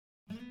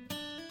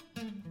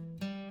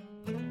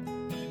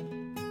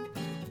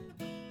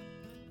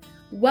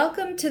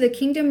Welcome to the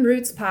Kingdom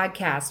Roots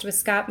podcast with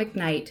Scott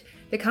McKnight,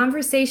 the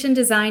conversation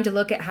designed to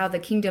look at how the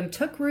kingdom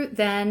took root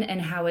then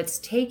and how it's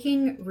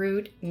taking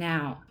root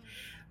now.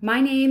 My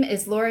name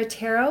is Laura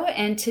Taro,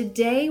 and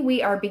today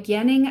we are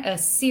beginning a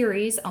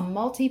series, a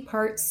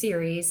multi-part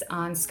series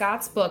on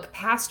Scott's book,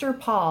 Pastor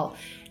Paul,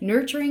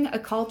 Nurturing a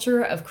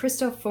Culture of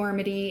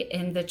Christoformity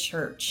in the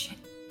Church.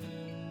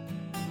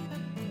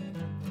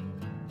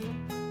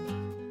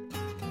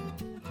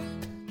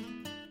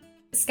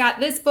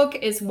 Scott, this book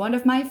is one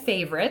of my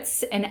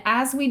favorites, and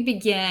as we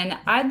begin,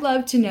 I'd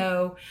love to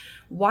know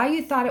why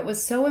you thought it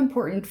was so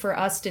important for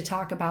us to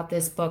talk about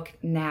this book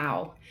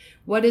now.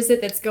 What is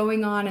it that's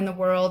going on in the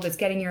world that's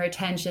getting your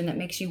attention that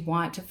makes you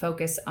want to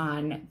focus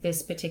on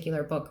this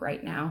particular book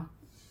right now?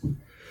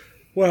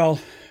 Well,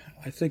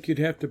 I think you'd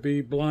have to be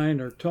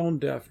blind or tone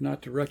deaf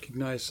not to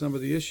recognize some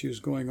of the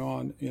issues going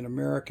on in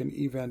American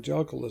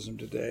evangelicalism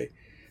today,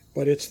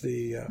 but it's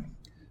the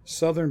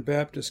Southern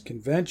Baptist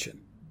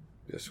Convention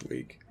this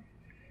week,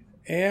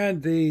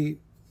 and the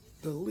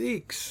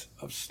leaks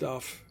of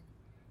stuff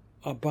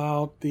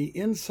about the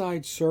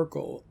inside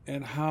circle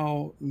and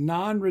how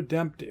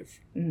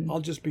non-redemptive, I'll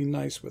just be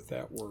nice with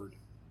that word,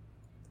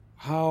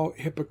 how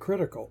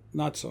hypocritical,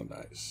 not so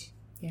nice,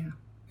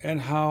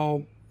 and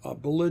how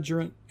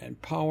belligerent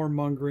and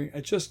power-mongering,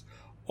 it's just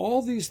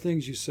all these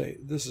things you say,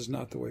 this is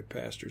not the way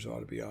pastors ought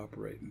to be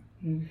operating.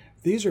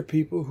 These are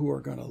people who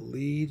are going to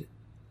lead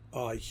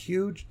a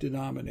huge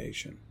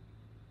denomination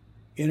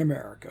in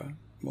America,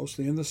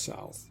 mostly in the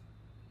South,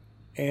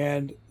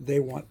 and they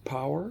want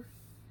power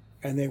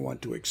and they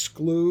want to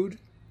exclude.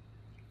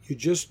 You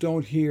just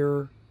don't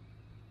hear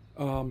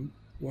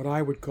what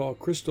I would call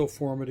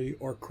Christoformity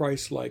or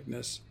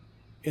Christ-likeness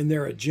in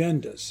their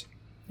agendas.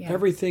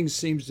 Everything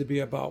seems to be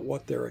about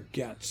what they're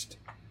against.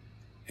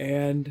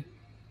 And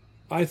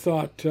I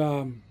thought,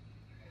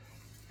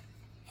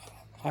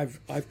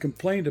 I've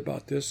complained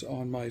about this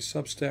on my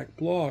Substack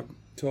blog,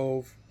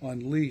 Tov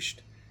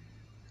Unleashed,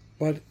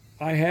 but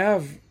I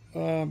have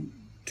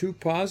two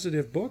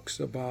positive books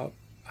about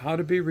how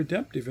to be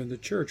redemptive in the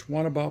church.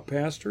 One about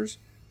pastors,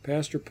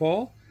 Pastor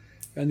Paul,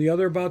 and the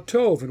other about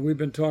Tov. And we've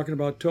been talking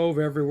about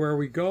Tov everywhere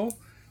we go.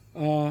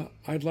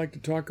 I'd like to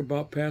talk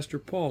about Pastor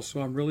Paul, so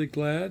I'm really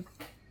glad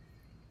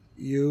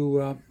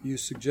you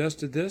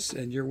suggested this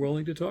and you're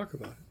willing to talk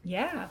about it.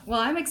 Yeah, well,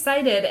 I'm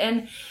excited.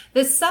 And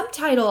the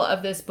subtitle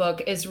of this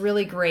book is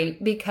really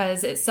great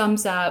because it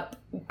sums up,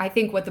 I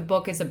think, what the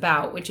book is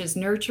about, which is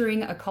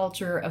nurturing a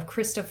culture of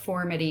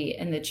Christoformity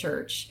in the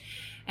church.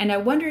 And I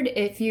wondered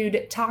if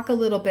you'd talk a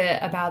little bit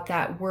about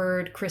that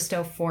word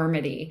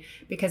Christoformity,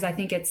 because I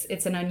think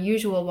it's an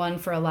unusual one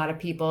for a lot of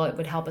people. It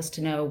would help us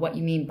to know what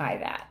you mean by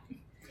that.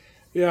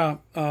 Yeah,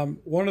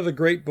 one of the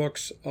great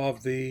books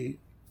of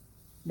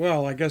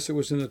I guess it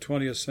was in the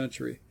 20th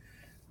century,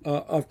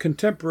 of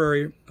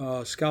contemporary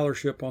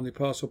scholarship on the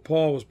Apostle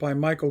Paul was by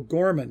Michael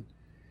Gorman,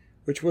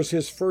 which was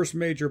his first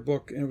major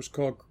book, and it was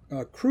called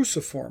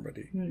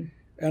Cruciformity.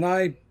 And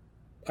I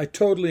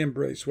totally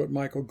embrace what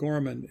Michael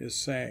Gorman is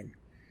saying.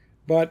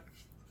 But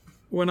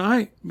when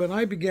I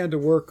began to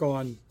work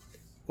on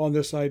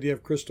this idea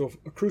of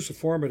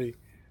cruciformity,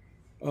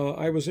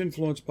 I was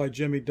influenced by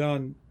Jimmy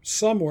Dunn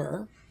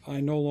somewhere,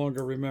 I no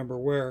longer remember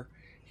where,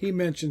 he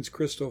mentions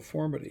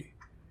Christoformity.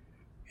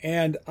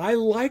 And I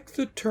like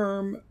the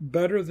term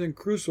better than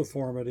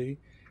cruciformity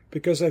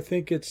because I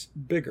think it's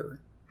bigger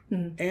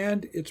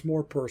and it's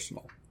more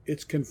personal.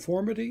 It's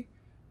conformity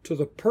to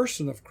the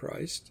person of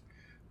Christ,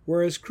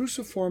 whereas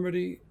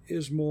cruciformity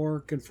is more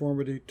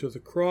conformity to the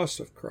cross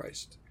of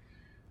Christ.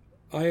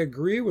 I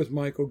agree with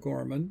Michael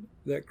Gorman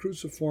that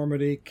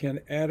cruciformity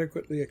can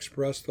adequately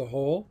express the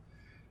whole,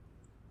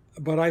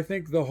 but I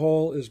think the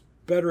whole is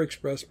better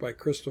expressed by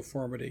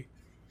Christoformity.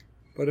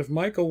 But if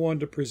Michael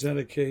wanted to present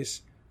a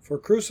case for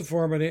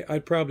cruciformity,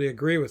 I'd probably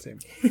agree with him.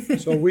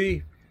 So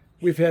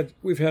we've had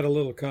a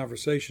little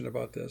conversation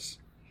about this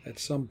at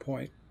some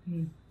point,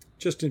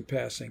 just in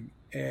passing,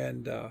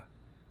 and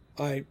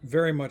I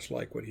very much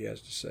like what he has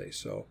to say.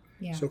 So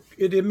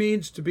it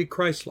means to be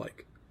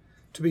Christ-like,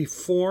 to be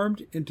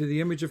formed into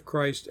the image of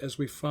Christ, as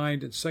we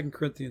find in 2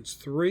 Corinthians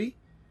 3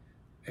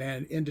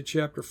 and into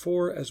chapter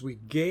 4. As we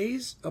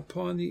gaze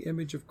upon the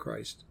image of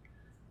Christ,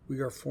 we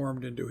are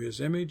formed into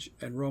his image,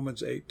 and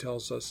Romans 8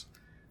 tells us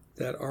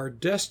that our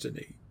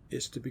destiny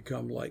is to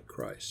become like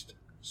Christ.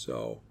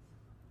 So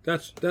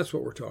that's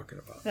what we're talking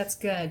about. That's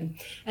good.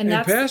 And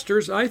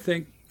pastors, I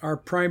think, are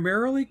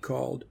primarily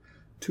called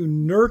to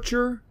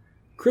nurture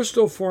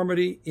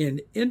Christoformity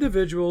in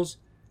individuals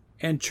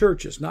and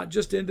churches, not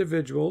just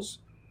individuals,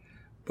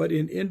 but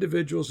in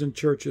individuals and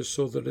churches,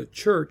 so that a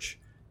church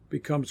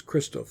becomes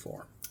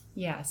Christoform.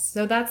 Yes.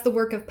 So that's the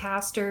work of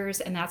pastors,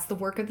 and that's the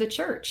work of the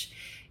church,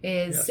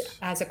 as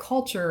a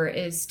culture,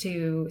 is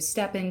to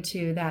step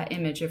into that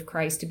image of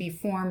Christ, to be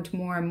formed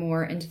more and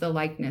more into the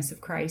likeness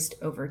of Christ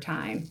over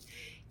time.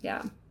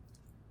 Yeah.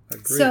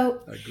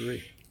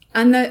 Agree.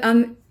 On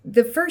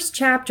the first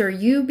chapter,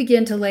 you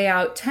begin to lay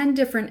out 10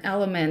 different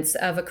elements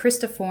of a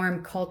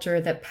Christiform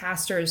culture that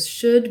pastors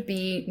should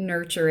be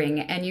nurturing.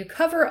 And you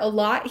cover a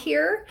lot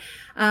here,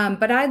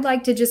 but I'd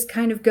like to just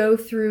kind of go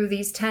through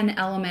these 10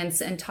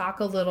 elements and talk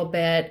a little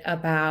bit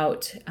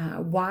about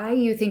why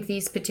you think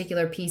these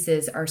particular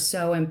pieces are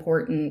so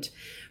important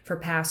for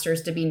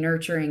pastors to be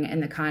nurturing in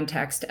the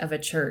context of a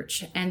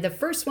church. And the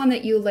first one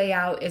that you lay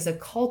out is a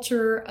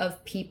culture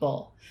of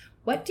people.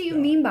 What do you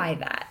mean by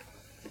that?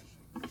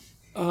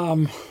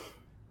 A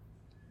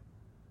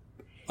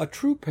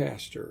true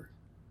pastor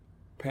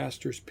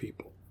pastors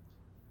people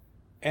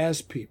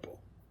as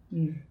people.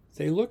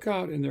 They look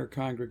out in their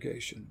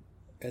congregation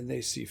and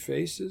they see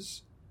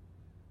faces,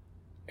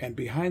 and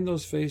behind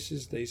those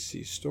faces they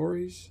see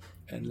stories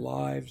and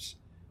lives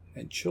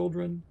and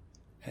children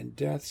and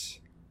deaths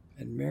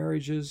and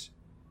marriages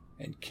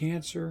and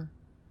cancer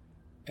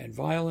and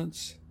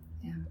violence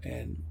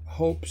and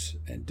hopes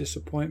and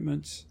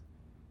disappointments,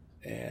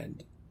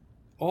 and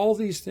all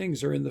these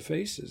things are in the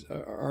faces,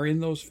 are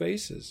in those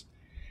faces.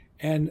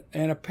 And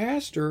a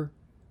pastor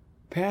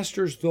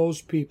pastors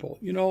those people.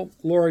 You know,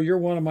 Laura, you're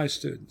one of my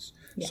students.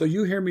 Yeah. So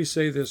you hear me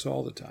say this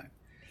all the time.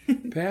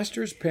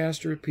 Pastors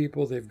pastor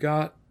people they've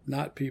got,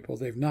 not people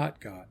they've not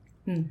got.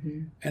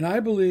 Mm-hmm. And I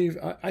believe,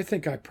 I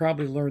think I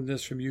probably learned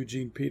this from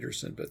Eugene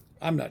Peterson, but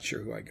I'm not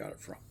sure who I got it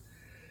from.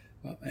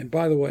 And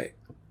by the way,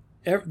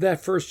 that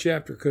first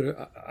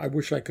chapter I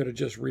wish I could have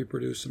just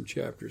reproduced some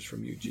chapters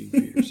from Eugene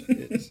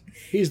Peterson.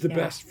 He's the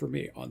best for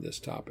me on this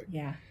topic.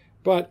 Yeah.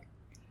 But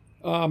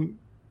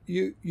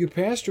you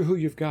pastor who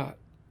you've got,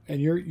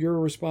 and your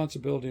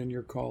responsibility and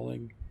your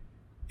calling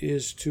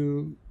is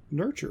to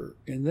nurture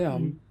in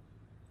them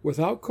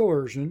without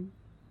coercion,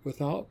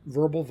 without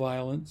verbal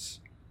violence,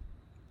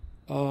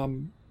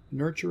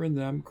 nurture in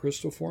them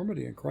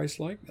Christoformity and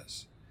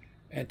Christ-likeness,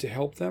 and to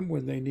help them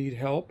when they need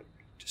help,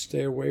 to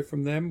stay away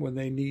from them when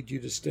they need you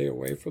to stay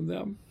away from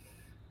them,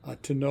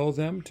 to know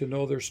them, to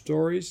know their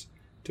stories,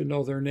 to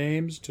know their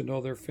names, to know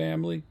their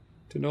family,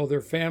 to know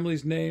their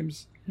family's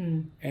names.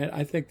 And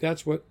I think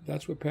that's what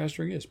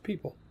pastoring is,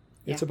 people.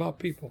 It's about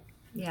people.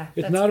 Yeah.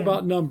 It's not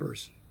about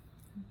numbers.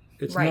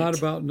 It's not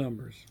about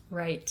numbers.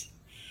 Right.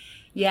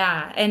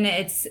 Yeah, and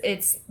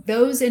it's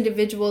those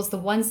individuals, the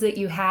ones that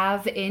you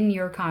have in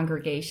your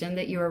congregation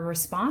that you are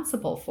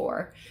responsible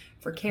for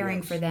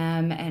caring for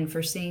them and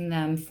for seeing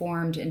them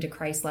formed into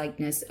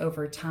Christ-likeness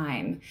over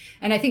time.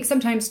 And I think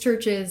sometimes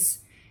churches,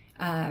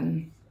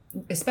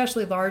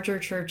 especially larger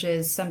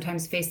churches,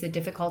 sometimes face the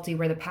difficulty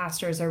where the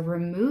pastors are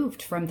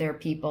removed from their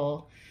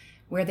people,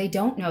 where they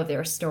don't know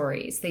their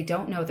stories, they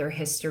don't know their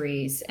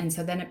histories, and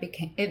so then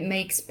it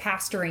makes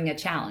pastoring a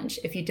challenge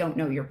if you don't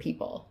know your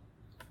people.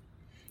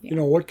 Yeah. You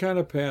know, what kind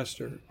of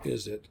pastor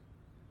is it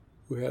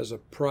who has a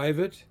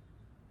private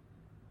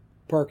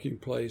parking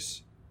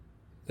place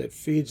that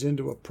feeds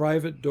into a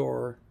private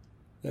door,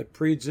 that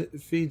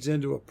feeds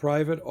into a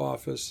private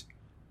office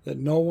that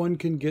no one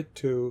can get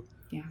to,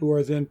 who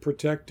are then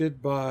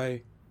protected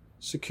by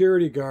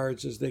security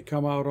guards as they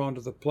come out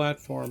onto the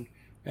platform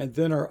and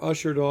then are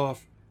ushered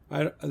off?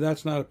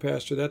 That's not a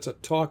pastor. That's a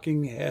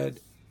talking head,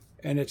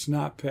 and it's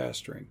not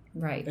pastoring.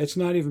 Right. It's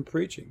not even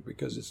preaching,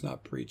 because it's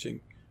not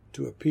preaching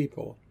to a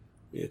people.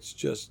 It's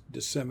just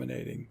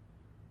disseminating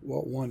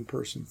what one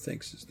person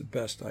thinks is the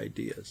best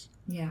ideas.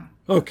 Yeah.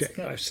 Okay,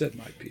 I've said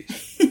my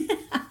piece.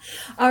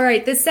 All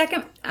right. The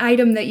second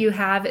item that you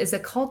have is a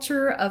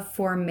culture of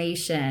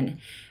formation.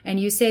 And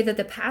you say that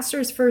the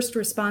pastor's first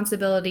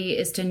responsibility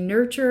is to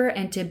nurture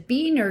and to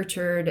be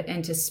nurtured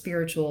into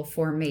spiritual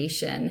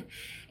formation.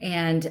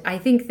 And I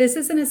think this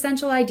is an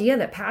essential idea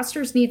that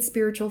pastors need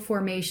spiritual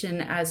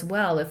formation as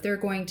well. If they're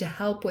going to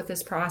help with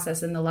this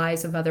process in the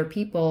lives of other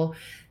people,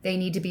 they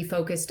need to be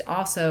focused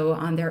also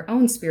on their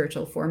own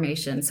spiritual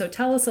formation. So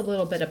tell us a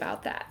little bit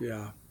about that.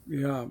 Yeah.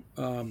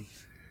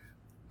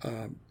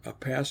 A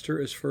pastor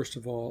is, first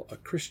of all, a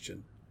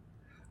Christian,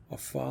 a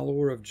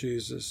follower of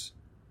Jesus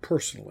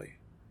personally.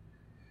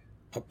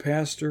 A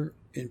pastor,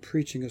 in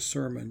preaching a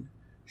sermon,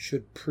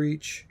 should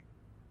preach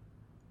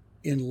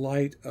in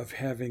light of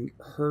having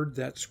heard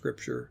that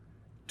scripture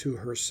to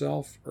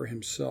herself or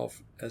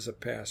himself as a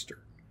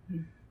pastor.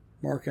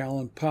 Mark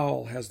Allen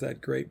Powell has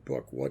that great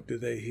book, What Do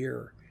They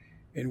Hear?,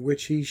 in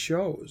which he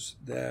shows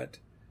that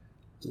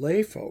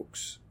lay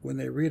folks, when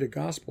they read a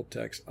gospel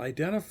text,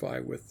 identify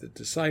with the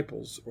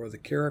disciples or the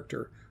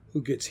character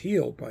who gets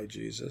healed by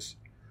Jesus,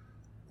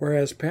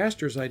 whereas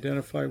pastors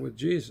identify with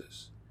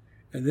Jesus.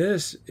 And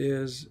this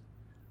is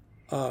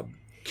a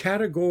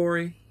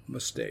category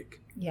mistake.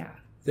 Yeah.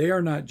 They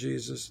are not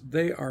Jesus.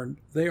 They are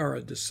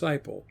a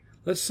disciple.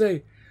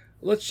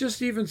 Let's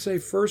just even say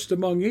first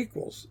among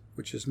equals,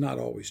 which is not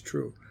always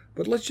true.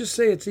 But let's just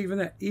say it's even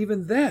that.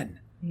 Even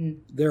then,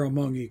 they're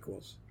among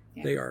equals.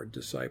 Yeah. They are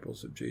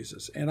disciples of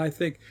Jesus. And I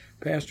think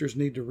pastors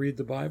need to read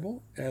the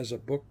Bible as a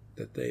book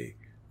that they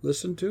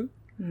listen to.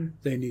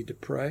 They need to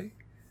pray.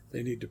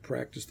 They need to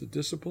practice the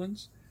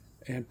disciplines.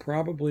 And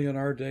probably in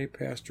our day,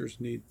 pastors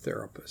need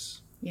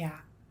therapists. Yeah.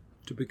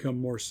 To become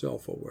more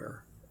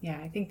self-aware Yeah,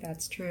 I think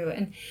that's true.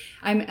 And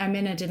I'm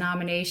in a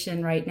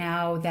denomination right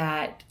now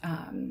that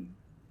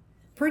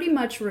pretty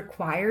much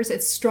requires,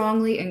 it's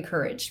strongly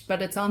encouraged,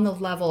 but it's on the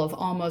level of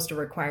almost a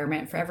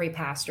requirement for every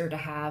pastor to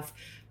have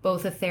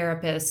both a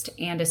therapist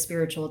and a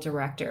spiritual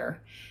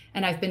director.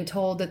 And I've been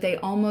told that they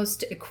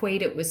almost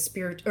equate it with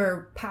spirit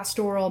or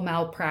pastoral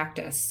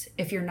malpractice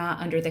if you're not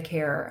under the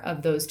care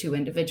of those two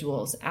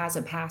individuals as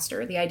a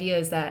pastor. The idea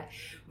is that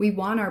we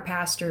want our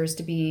pastors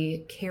to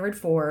be cared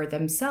for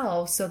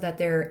themselves so that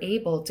they're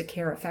able to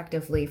care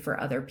effectively for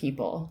other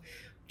people,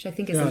 which I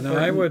think is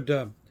important.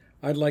 No,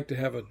 I'd like to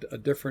have a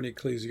different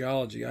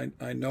ecclesiology.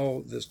 I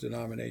know this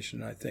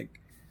denomination. I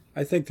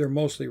think they're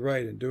mostly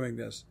right in doing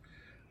this.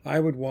 I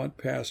would want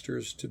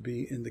pastors to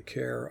be in the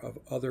care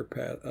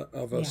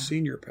of a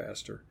senior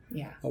pastor,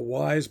 a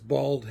wise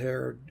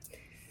bald-headed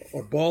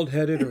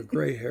or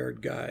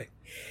gray-haired guy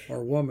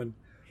or woman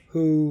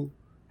who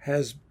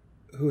has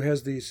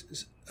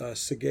these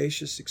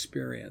sagacious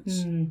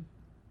experience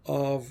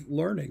of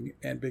learning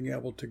and being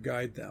able to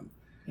guide them.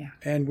 Yeah.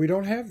 And we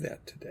don't have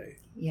that today.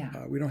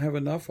 Yeah. We don't have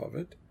enough of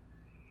it,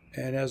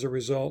 and as a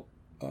result,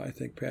 I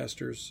think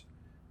pastors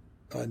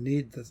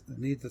need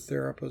the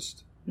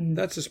therapist.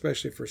 That's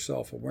especially for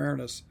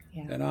self-awareness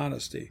and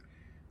honesty.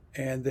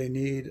 And they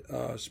need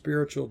a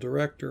spiritual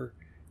director,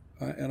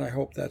 and I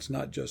hope that's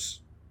not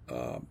just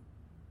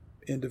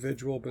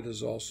individual, but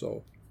is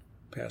also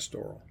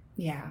pastoral.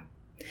 Yeah.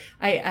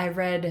 I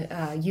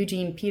read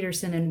Eugene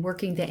Peterson in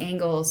Working the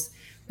Angles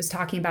was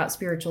talking about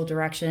spiritual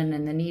direction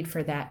and the need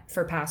for that,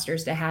 for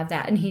pastors to have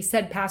that. And he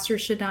said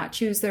pastors should not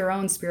choose their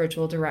own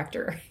spiritual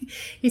director.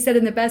 He said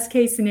in the best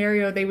case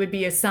scenario, they would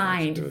be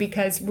assigned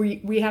because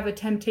we have a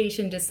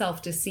temptation to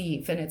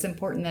self-deceive. And it's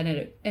important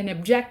that an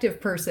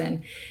objective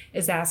person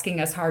is asking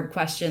us hard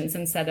questions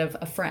instead of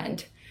a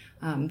friend.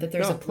 That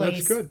there's a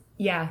place. That's good.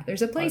 Yeah,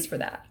 there's a place for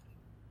that.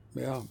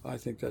 Yeah, I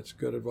think that's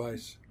good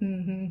advice.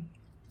 Mm-hmm.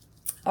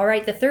 All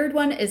right, the third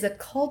one is a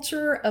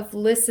culture of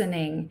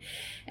listening.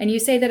 And you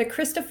say that a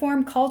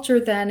Christiform culture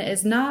then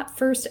is not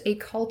first a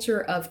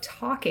culture of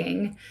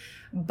talking,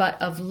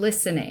 but of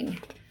listening.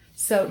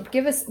 So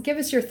give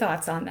us your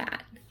thoughts on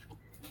that.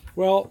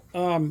 Well,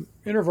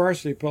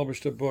 InterVarsity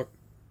published a book,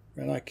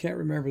 and I can't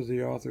remember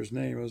the author's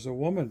name. It was a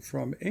woman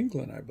from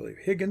England, I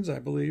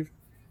believe,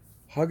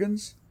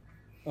 Huggins,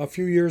 a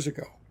few years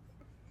ago.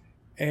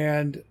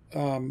 And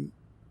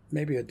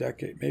maybe a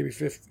decade, maybe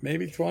 50,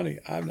 maybe 20,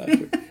 I'm not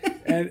sure.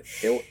 And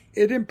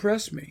it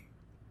impressed me.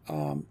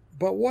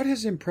 But what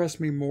has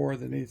impressed me more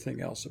than anything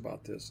else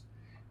about this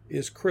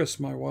is Chris,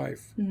 my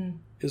wife,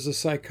 is a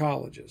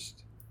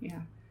psychologist.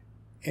 Yeah.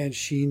 And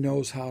she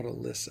knows how to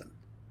listen.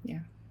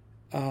 Yeah.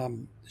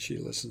 She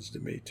listens to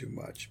me too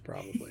much,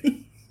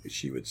 probably.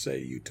 She would say,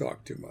 you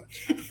talk too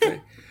much.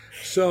 Okay?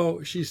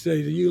 So she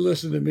said, you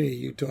listen to me,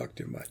 you talk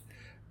too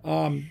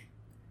much.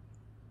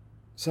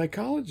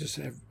 Psychologists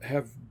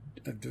have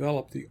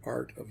developed the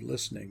art of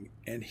listening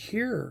and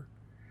hear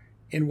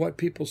in what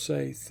people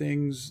say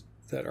things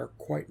that are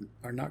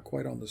not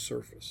quite on the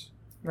surface.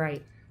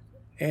 Right.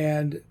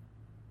 And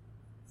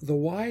the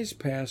wise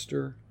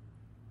pastor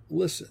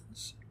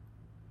listens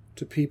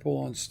to people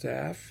on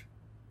staff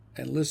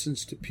and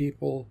listens to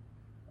people,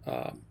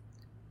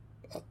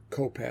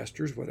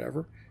 co-pastors,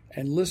 whatever,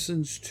 and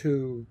listens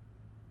to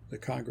the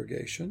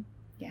congregation.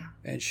 Yeah.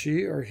 And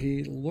she or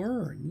he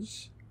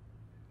learns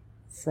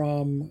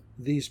from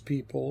these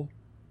people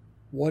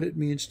what it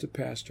means to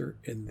pastor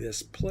in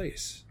this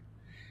place.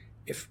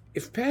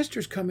 If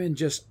pastors come in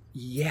just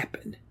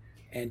yapping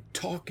and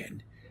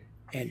talking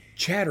and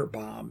chatter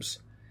bombs,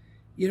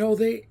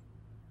 they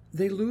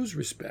lose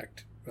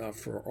respect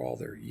for all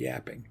their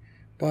yapping,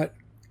 but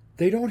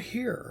they don't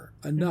hear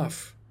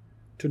enough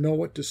to know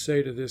what to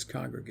say to this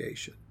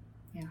congregation.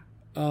 Yeah.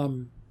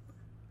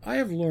 I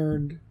have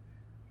learned,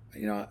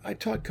 I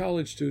taught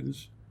college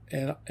students,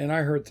 and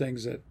I heard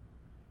things that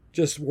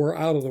just were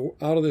out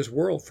of this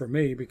world for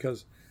me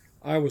because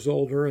I was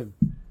older and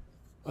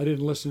I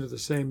didn't listen to the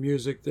same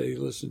music they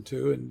listened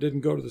to and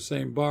didn't go to the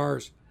same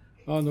bars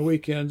on the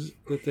weekends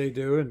that they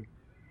do. And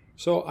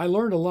so I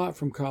learned a lot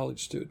from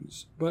college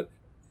students. But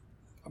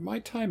my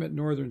time at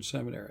Northern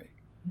Seminary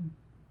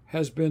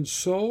has been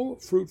so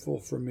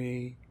fruitful for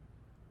me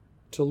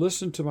to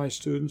listen to my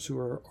students who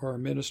are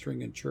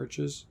ministering in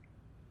churches,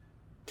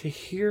 to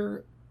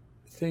hear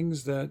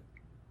things that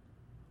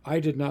I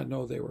did not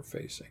know they were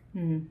facing.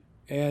 Mm-hmm.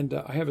 And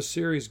I have a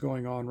series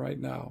going on right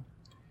now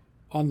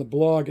on the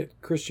blog at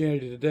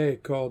Christianity Today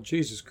called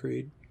Jesus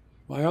Creed.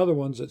 My other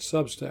one's at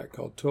Substack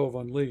called Tov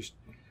Unleashed.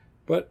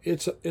 But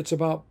it's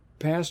about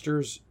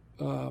pastors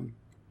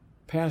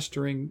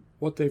pastoring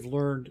what they've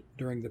learned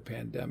during the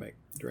pandemic,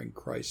 during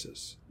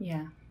crisis.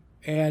 Yeah.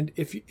 And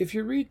if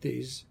you read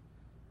these,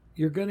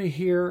 you're going to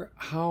hear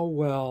how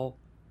well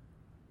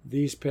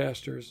these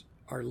pastors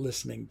are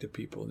listening to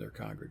people in their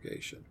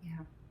congregation.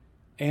 Yeah.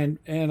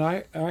 And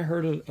I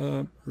heard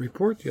a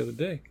report the other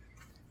day,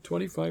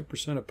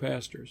 25% of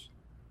pastors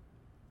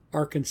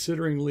are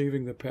considering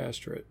leaving the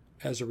pastorate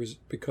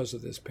because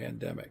of this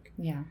pandemic.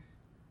 Yeah.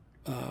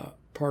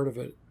 Part of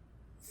it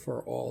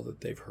for all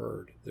that they've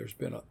heard.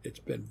 It's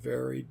been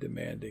very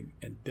demanding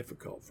and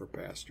difficult for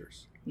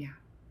pastors. Yeah.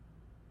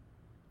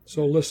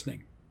 So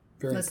listening,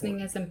 very listening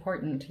important. is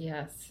important,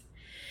 yes.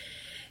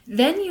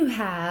 Then you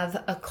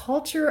have a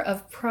culture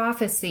of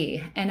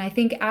prophecy. And I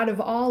think out of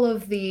all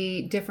of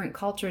the different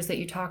cultures that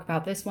you talk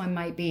about, this one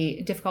might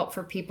be difficult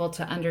for people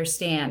to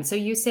understand. So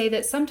you say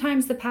that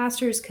sometimes the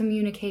pastor's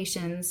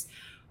communications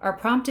are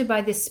prompted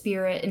by the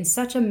Spirit in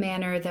such a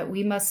manner that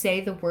we must say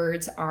the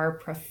words are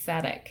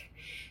prophetic.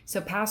 So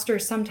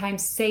pastors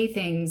sometimes say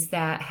things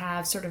that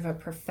have sort of a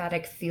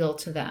prophetic feel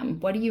to them.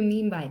 What do you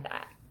mean by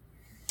that?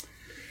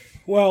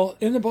 Well,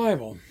 in the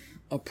Bible,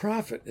 a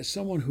prophet is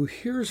someone who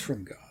hears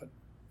from God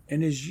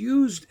and is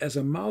used as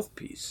a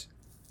mouthpiece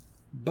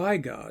by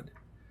God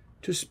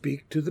to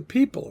speak to the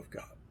people of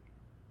God.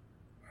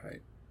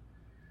 Right?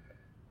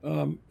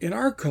 In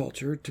our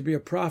culture, to be a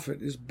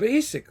prophet is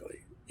basically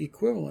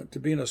equivalent to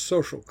being a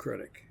social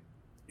critic,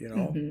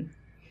 Mm-hmm.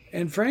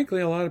 And frankly,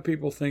 a lot of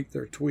people think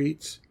their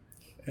tweets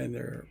and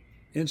their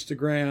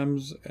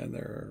Instagrams and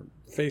their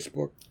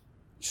Facebook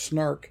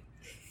snark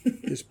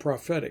is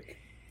prophetic.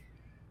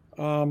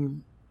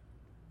 And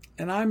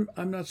I'm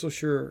not so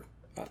sure.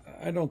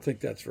 I don't think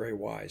that's very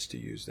wise to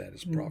use that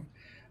as prophet.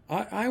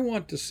 I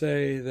want to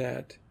say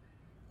that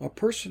a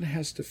person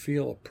has to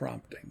feel a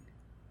prompting,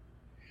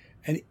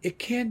 and it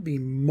can be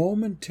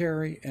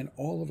momentary and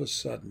all of a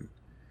sudden.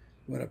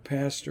 When a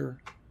pastor,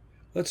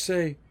 let's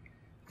say,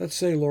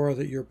 Laura,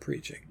 that you're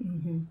preaching,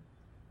 Mm-hmm.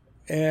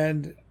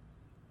 and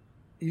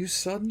you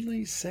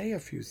suddenly say a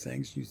few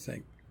things, you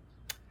think,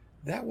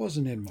 that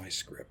wasn't in my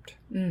script.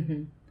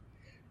 Mm-hmm.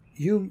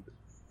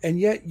 And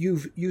yet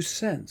you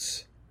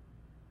sense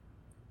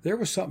there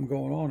was something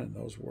going on in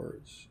those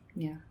words.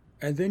 Yeah.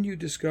 And then you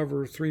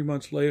discover 3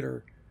 months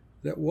later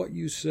that what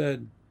you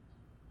said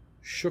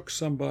shook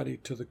somebody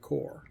to the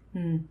core.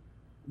 Mm.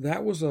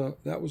 That was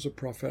a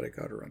prophetic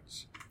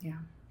utterance. Yeah.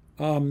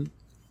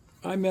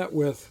 I met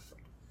with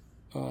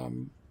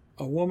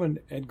a woman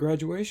at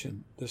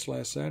graduation this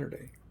last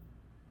Saturday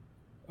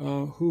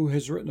who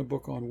has written a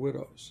book on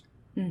widows.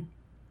 Mm.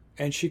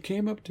 And she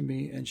came up to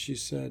me and she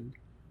said,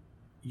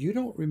 "You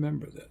don't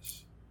remember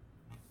this,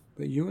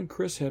 but you and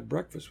Chris had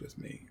breakfast with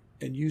me,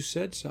 and you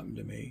said something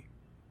to me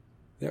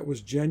that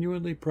was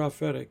genuinely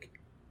prophetic,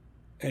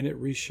 and it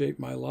reshaped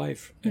my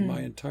life, and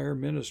my entire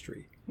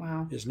ministry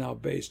Wow. is now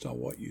based on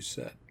what you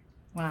said."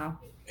 Wow.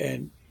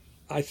 And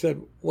I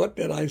said, "What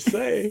did I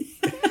say?"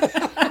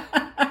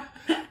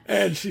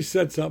 And she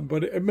said something,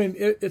 but I mean,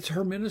 it's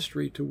her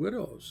ministry to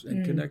widows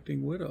and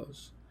connecting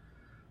widows.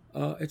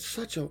 It's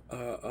such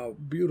a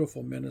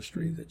beautiful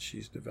ministry that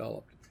she's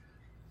developed.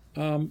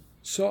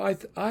 So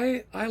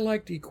I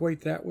like to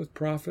equate that with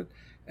prophet.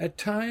 At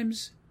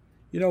times,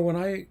 when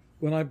I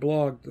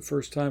blogged the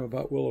first time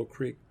about Willow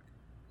Creek,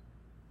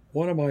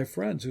 one of my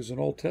friends who's an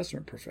Old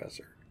Testament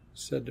professor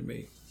said to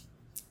me,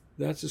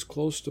 "That's as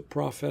close to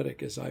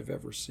prophetic as I've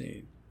ever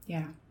seen."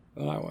 Yeah.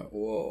 And I went,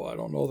 "Whoa, I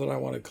don't know that I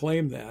want to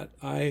claim that."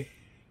 I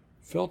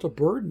felt a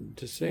burden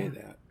to say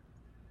that.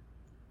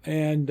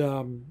 And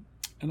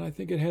I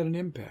think it had an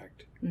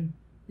impact.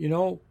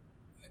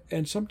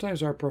 And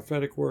sometimes our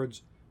prophetic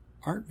words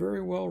aren't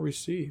very well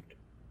received.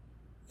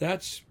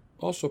 That's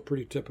also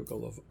pretty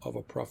typical of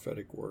a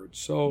prophetic word.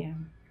 So,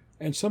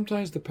 and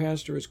sometimes the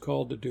pastor is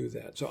called to do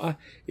that. So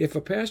if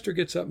a pastor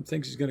gets up and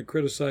thinks he's going to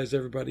criticize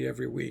everybody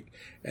every week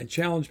and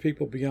challenge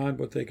people beyond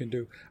what they can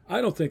do, I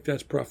don't think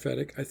that's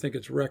prophetic. I think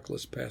it's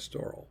reckless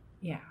pastoral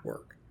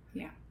work.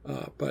 Yeah.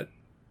 But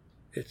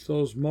it's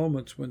those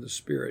moments when the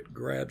Spirit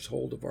grabs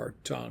hold of our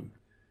tongue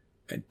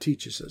and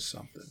teaches us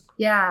something.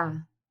 Yeah.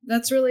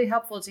 That's really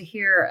helpful to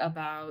hear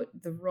about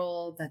the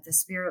role that the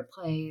Spirit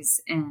plays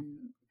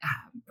in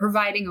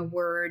providing a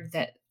word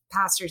that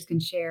pastors can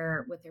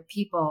share with their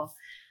people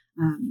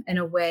in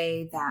a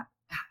way that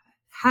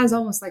has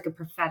almost like a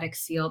prophetic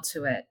feel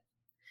to it.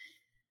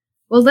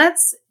 Well,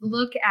 let's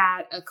look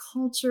at a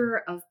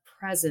culture of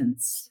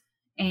presence.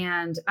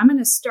 And I'm going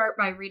to start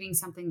by reading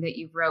something that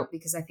you wrote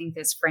because I think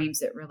this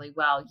frames it really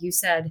well. You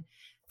said,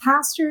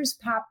 "Pastors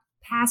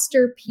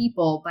pastor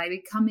people by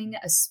becoming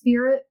a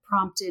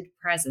Spirit-prompted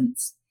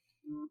presence.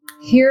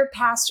 Here,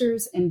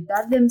 pastors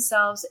embed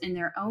themselves in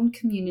their own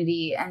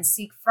community and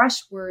seek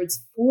fresh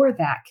words for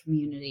that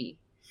community.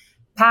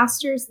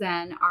 Pastors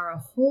then are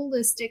a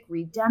holistic,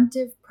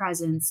 redemptive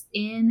presence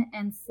in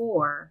and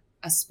for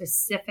a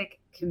specific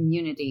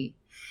community.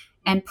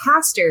 And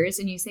pastors,"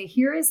 and you say,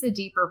 here is the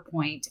deeper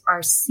point,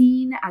 "are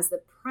seen as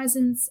the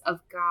presence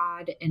of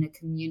God in a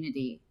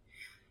community."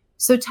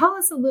 So tell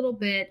us a little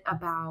bit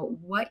about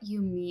what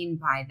you mean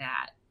by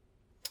that.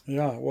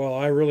 Yeah, well,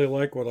 I really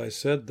like what I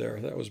said there.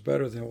 That was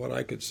better than what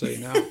I could say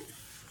now.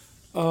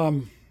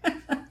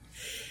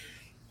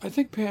 I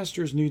think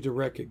pastors need to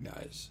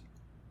recognize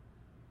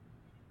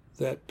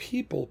that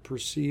people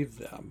perceive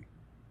them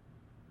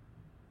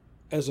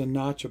as a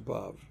notch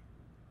above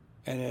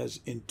and as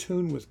in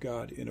tune with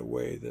God in a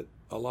way that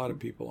a lot of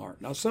people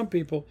aren't. Now, some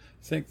people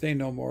think they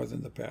know more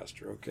than the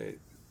pastor. Okay,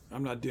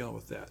 I'm not dealing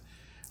with that.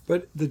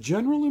 But the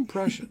general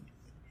impression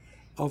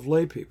of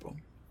lay people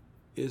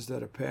is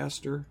that a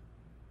pastor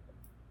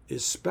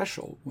is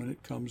special when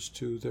it comes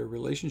to their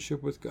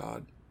relationship with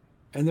God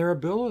and their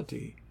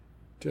ability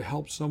to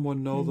help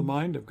someone know the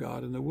mind of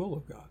God and the will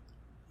of God.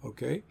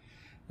 Okay?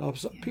 Now,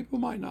 some people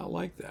might not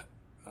like that.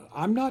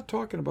 I'm not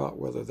talking about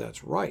whether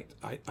that's right.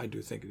 I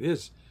do think it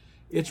is.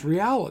 It's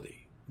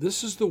reality.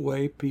 This is the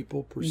way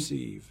people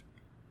perceive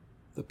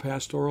the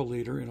pastoral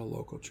leader in a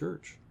local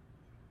church.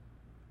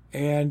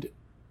 And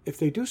if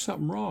they do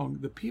something wrong,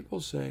 the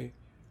people say,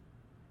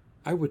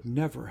 I would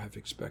never have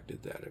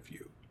expected that of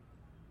you.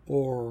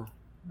 Or,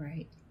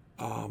 right.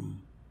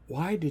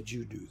 Why did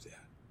you do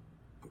that?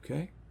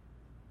 Okay?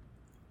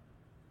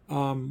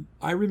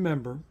 I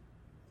remember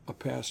a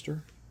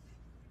pastor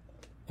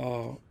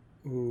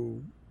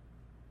who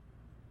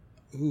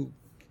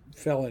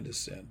fell into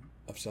sin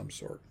of some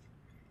sort.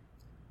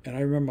 And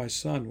I remember my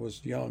son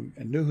was young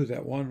and knew who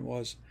that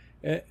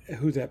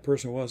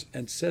person was,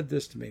 and said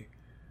this to me.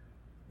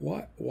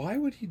 Why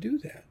would he do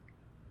that?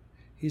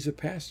 He's a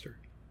pastor.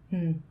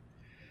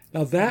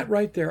 Now that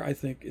right there, I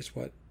think, is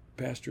what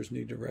pastors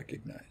need to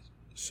recognize.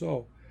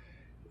 So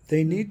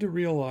they need to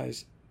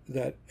realize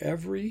that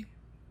every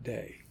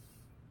day,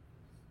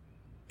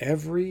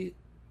 every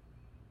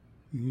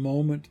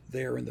moment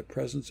they're in the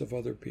presence of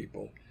other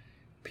people,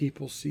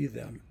 people see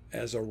them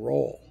as a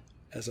role,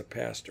 as a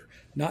pastor.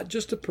 Not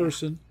just a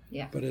person,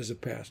 but as a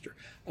pastor.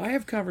 I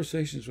have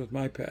conversations with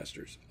my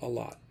pastors a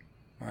lot,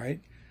 all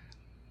right?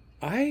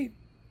 I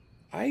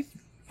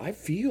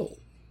feel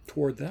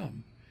toward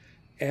them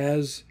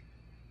as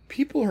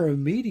people who are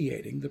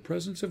mediating the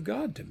presence of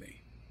God to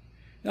me.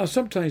 Now,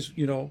 sometimes,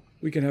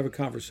 we can have a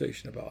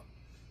conversation about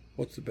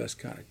what's the best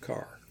kind of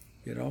car,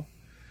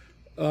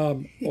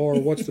 or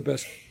what's the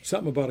best,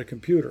 something about a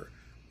computer,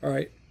 all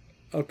right?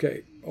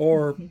 Okay,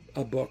 or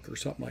a book or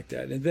something like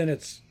that. And then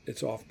it's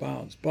off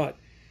bounds. But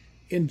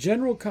in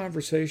general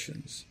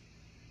conversations,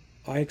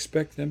 I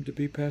expect them to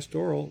be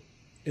pastoral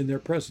in their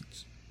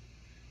presence.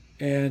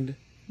 And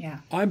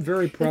I'm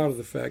very proud of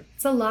the fact.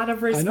 It's a lot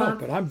of response. I know,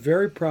 but I'm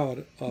very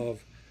proud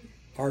of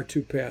our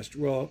two pastors.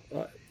 Well,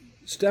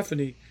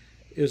 Stephanie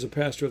is a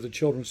pastor of the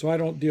children, so I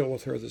don't deal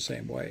with her the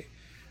same way.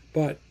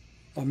 But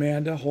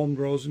Amanda Holm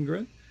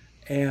Rosengren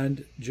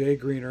and Jay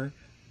Greener,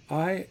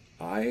 I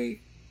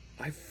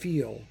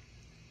feel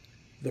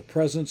the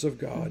presence of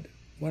God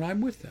when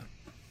I'm with them.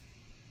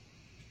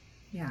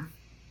 Yeah.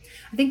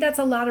 I think that's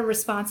a lot of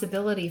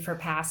responsibility for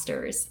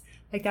pastors.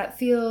 Like that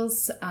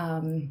feels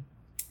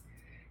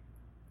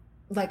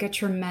like a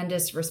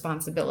tremendous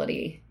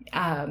responsibility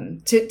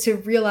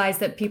to realize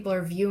that people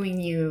are viewing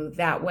you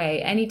that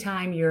way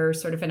anytime you're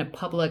sort of in a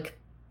public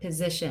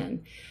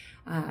position.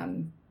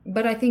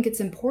 But I think it's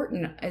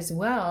important as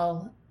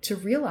well to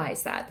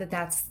realize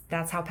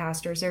that's how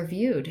pastors are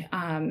viewed,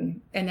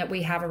 and that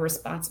we have a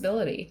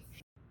responsibility.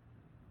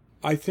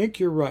 I think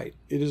you're right.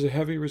 It is a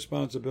heavy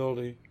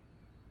responsibility,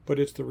 but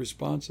it's the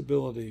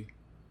responsibility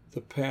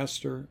the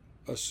pastor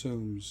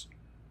assumes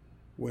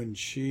when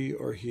she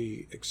or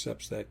he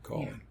accepts that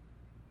calling.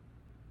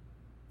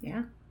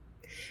 Yeah.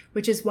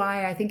 Which is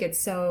why I think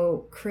it's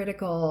so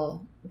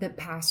critical that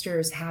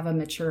pastors have a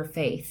mature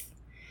faith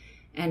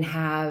and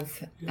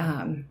have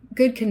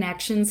good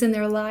connections in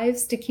their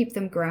lives to keep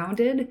them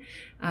grounded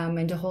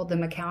and to hold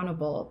them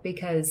accountable,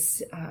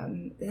 because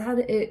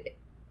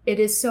it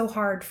is so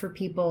hard for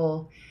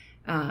people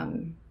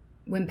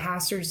when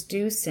pastors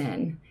do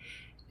sin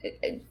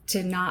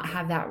to not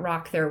have that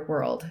rock their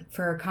world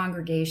for a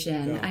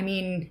congregation. I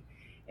mean,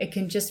 it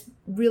can just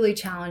really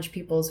challenge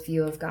people's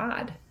view of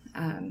God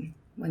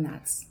when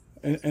that's...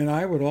 And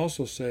I would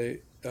also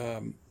say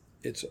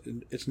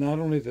it's not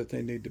only that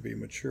they need to be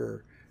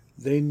mature,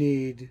 they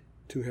need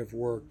to have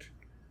worked,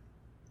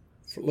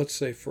 let's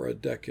say, for a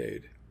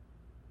decade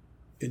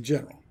in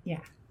general. Yeah.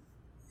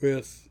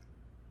 With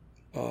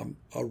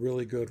a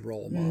really good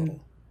role model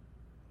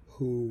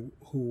who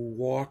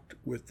walked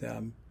with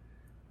them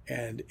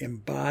and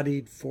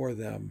embodied for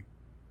them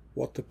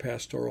what the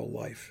pastoral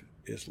life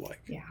is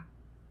like. Yeah.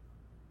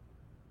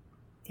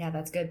 Yeah,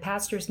 that's good.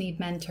 Pastors need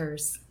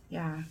mentors.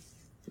 Yeah.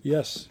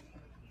 Yes.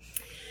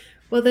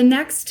 Well, the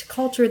next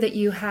culture that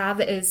you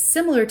have is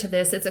similar to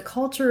this. It's a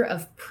culture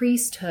of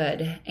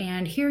priesthood.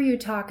 And here you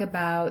talk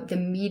about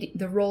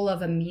the role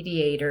of a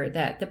mediator,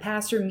 that the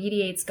pastor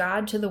mediates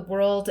God to the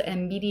world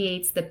and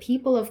mediates the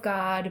people of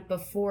God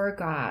before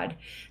God,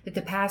 that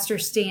the pastor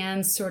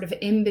stands sort of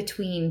in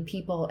between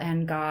people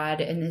and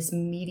God in this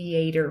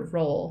mediator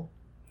role.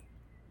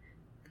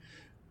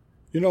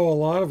 A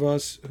lot of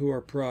us who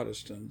are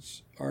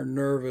Protestants are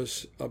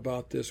nervous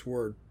about this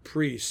word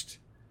priest,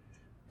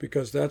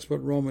 because that's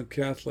what Roman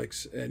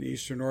Catholics and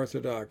Eastern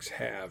Orthodox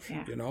have,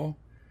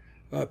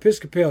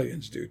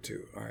 Episcopalians do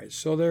too. All right,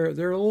 so they're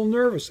a little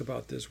nervous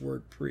about this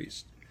word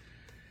priest,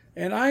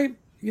 and I've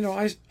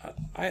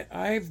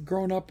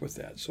grown up with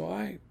that, so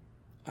I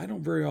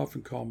don't very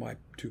often call my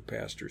two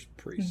pastors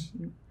priests.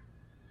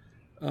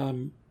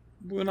 Mm-hmm.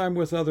 When I'm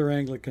with other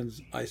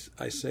Anglicans, I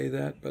say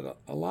that, but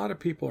a lot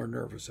of people are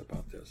nervous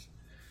about this.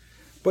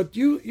 But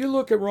you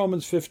look at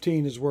Romans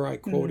 15 is where I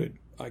quoted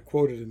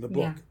in the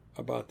book.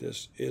 about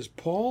this is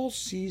Paul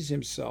sees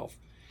himself,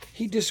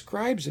 he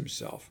describes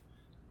himself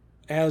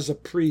as a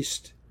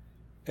priest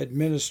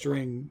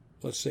administering,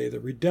 let's say, the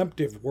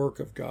redemptive work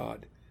of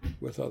God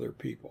with other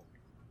people.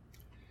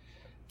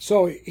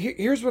 So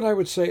here's what I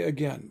would say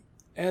again.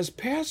 As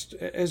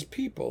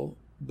people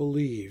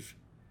believe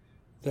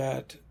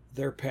that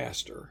their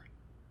pastor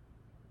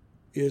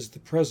is the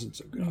presence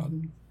of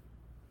God,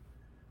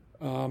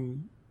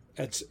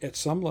 at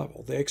some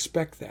level, they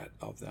expect that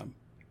of them.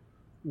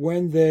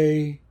 When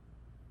they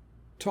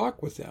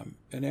talk with them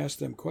and ask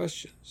them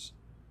questions,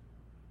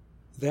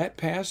 that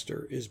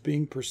pastor is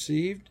being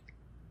perceived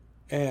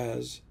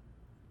as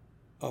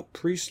a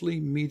priestly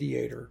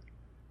mediator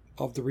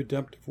of the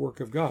redemptive work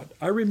of God.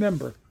 I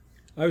remember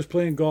I was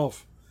playing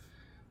golf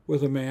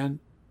with a man,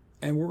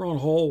 and we're on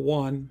hole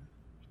 1,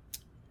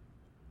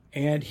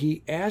 and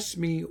he asked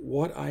me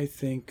what I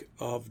think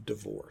of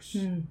divorce.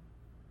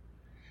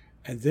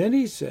 And then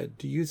he said,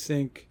 do you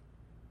think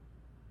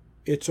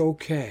it's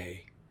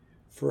okay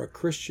for a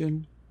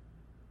Christian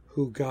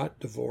who got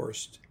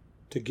divorced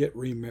to get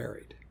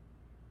remarried?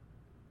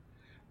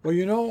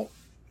 Well,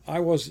 I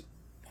was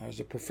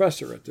a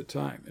professor at the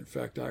time. In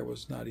fact, I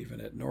was not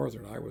even at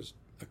Northern. I was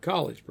a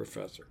college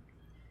professor.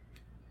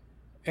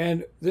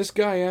 And this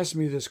guy asked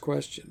me this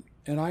question,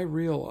 and I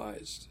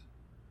realized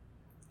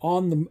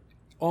on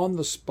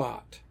the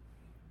spot,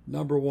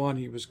 number one,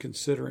 he was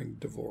considering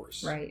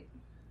divorce. Right.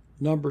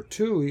 Number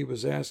two, he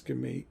was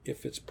asking me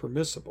if it's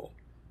permissible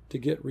to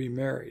get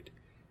remarried.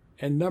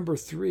 And number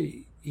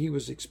three, he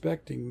was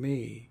expecting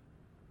me,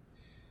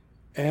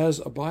 as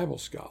a Bible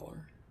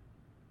scholar,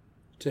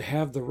 to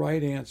have the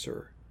right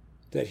answer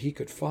that he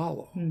could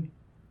follow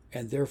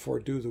and therefore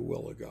do the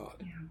will of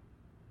God. Yeah.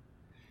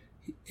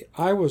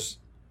 I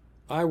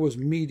was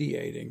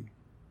mediating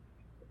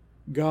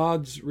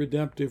God's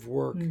redemptive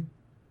work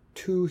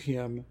to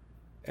him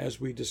as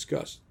we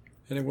discussed.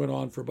 And it went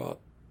on for about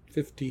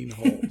 15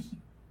 holes.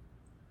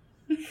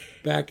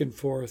 Back and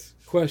forth,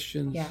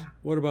 questions. Yeah.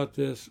 What about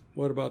this?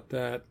 What about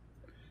that?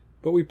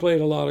 But we played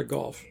a lot of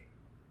golf,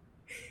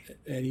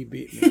 and he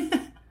beat me.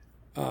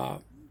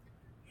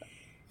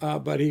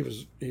 But he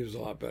was a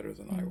lot better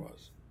than I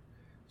was.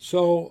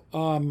 So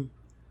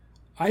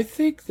I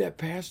think that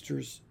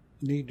pastors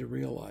need to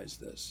realize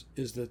this,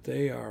 is that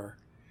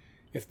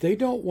if they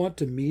don't want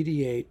to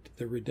mediate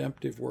the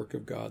redemptive work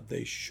of God,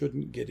 they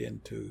shouldn't get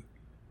into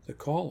the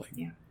calling.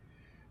 Yeah.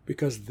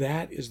 Because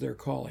that is their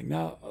calling.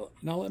 Now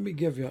let me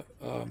give you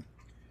an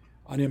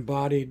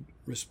embodied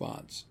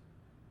response.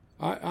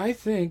 I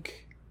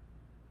think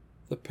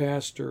the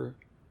pastor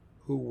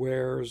who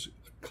wears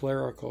a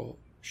clerical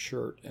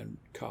shirt and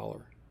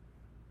collar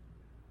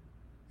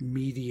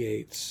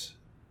mediates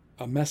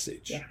a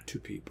message to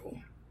people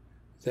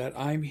that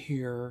I'm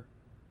here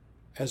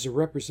as a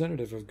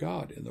representative of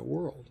God in the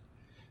world.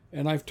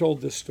 And I've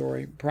told this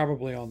story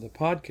probably on the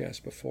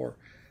podcast before,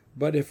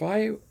 but if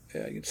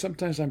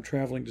sometimes I'm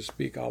traveling to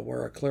speak, I'll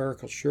wear a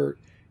clerical shirt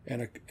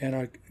and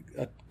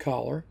a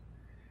collar,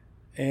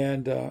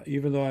 and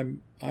even though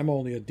I'm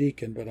only a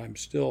deacon, but I'm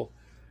still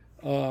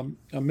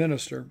a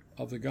minister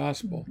of the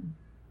gospel.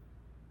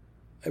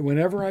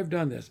 Whenever I've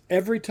done this,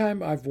 every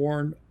time I've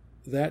worn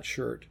that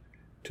shirt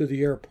to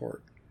the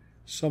airport,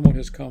 someone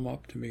has come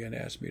up to me and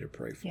asked me to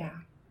pray for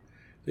them.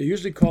 They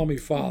usually call me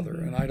Father,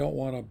 and I don't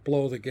want to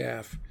blow the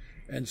gaff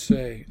and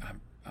say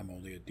I'm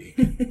only a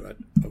deacon, but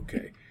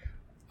okay.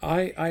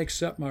 I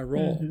accept my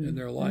role in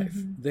their life.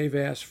 They've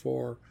asked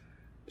for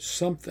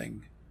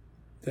something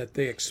that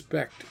they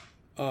expect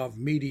of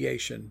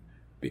mediation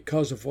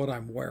because of what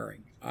I'm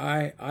wearing.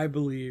 I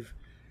believe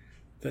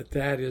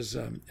that is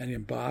an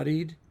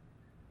embodied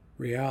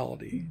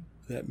reality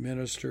that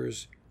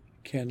ministers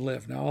can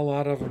live. Now, a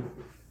lot of them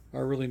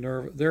are really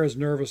nervous. They're as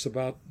nervous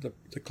about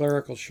the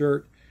clerical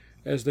shirt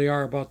as they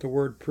are about the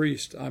word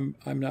priest. I'm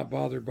not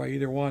bothered by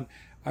either one.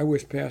 I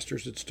wish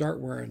pastors would they'd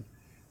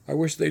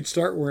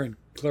start wearing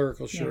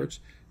clerical shirts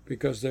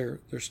because they're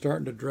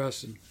starting to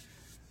dress and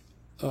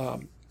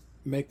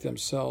make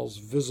themselves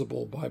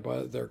visible by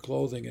their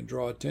clothing and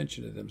draw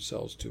attention to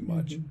themselves too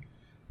much.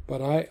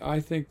 But I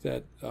think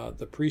that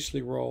the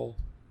priestly role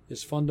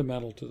is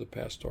fundamental to the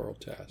pastoral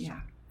task. Yeah,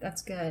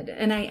 that's good.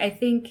 And I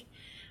think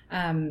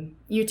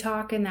you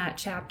talk in that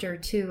chapter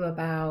too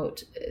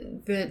about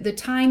the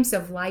times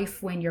of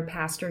life when your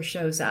pastor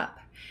shows up.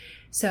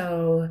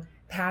 So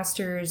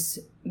pastors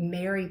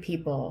marry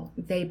people,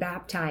 they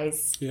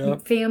baptize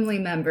family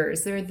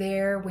members. They're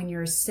there when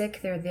you're sick,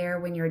 they're there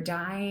when you're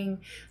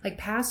dying. Like,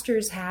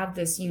 pastors have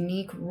this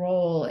unique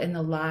role in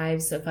the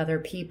lives of other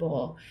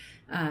people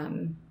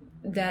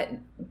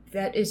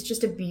that is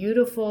just a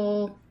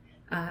beautiful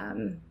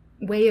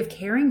way of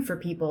caring for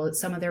people at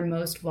some of their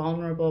most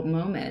vulnerable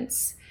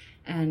moments.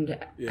 And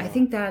I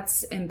think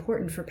that's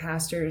important for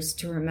pastors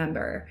to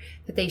remember,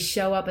 that they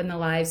show up in the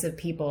lives of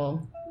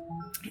people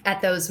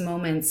at those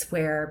moments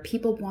where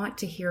people want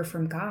to hear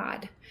from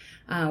God,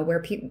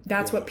 where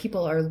that's what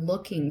people are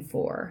looking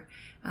for.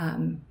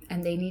 And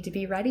they need to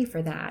be ready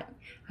for that,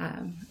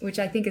 which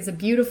I think is a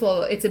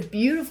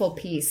beautiful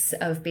piece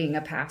of being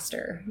a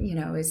pastor,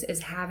 is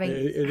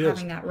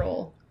having that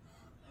role.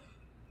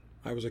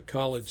 I was a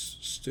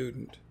college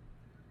student,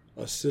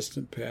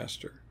 assistant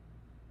pastor.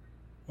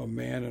 A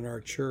man in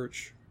our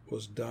church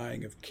was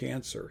dying of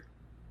cancer.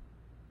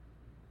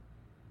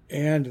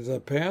 And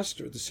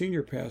the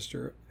senior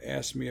pastor,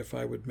 asked me if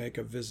I would make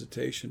a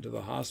visitation to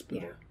the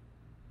hospital. Yeah.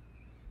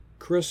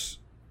 Chris,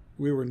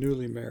 we were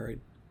newly married.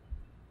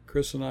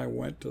 Chris and I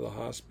went to the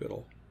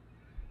hospital.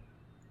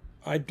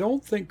 I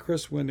don't think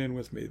Chris went in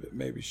with me, but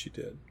maybe she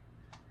did.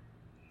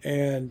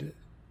 And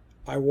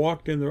I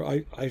walked in there.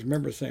 I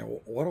remember saying,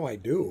 well, what do I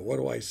do? What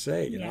do I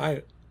say?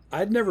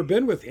 I'd never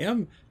been with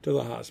him to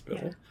the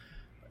hospital. Yeah.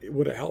 It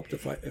would have helped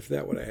if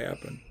that would have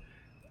happened.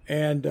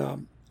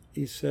 And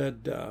he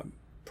said,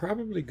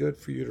 probably good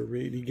for you to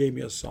read. He gave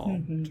me a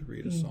psalm, to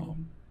read a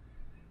psalm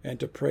and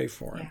to pray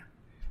for him. Yeah.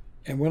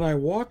 And when I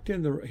walked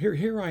in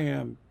here I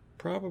am,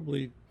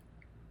 probably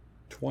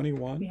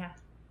 21,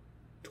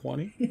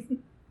 20.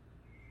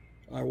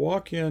 I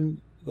walk in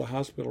the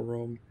hospital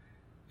room,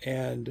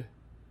 and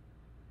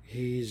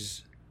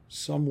he's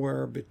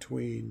somewhere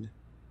between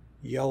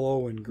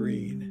yellow and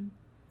green.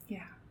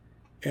 Yeah.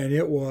 And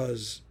it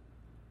was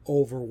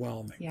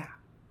overwhelming. Yeah.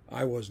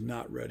 I was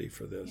not ready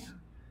for this. Yeah.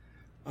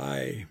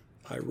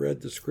 I read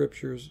the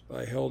scriptures.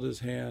 I held his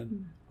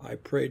hand. I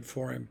prayed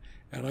for him.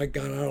 And I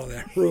got out of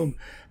that room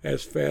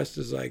as fast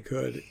as I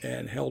could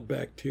and held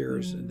back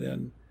tears. And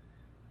then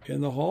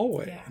in the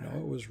hallway,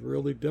 it was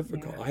really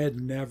difficult. I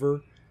had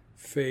never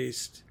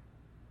faced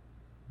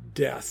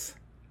death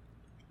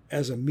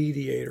as a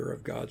mediator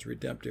of God's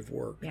redemptive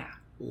work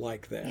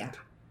like that. Yeah.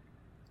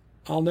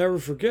 I'll never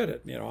forget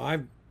it.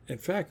 I've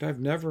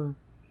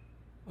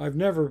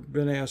never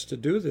been asked to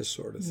do this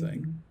sort of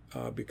thing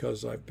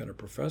because I've been a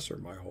professor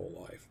my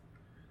whole life.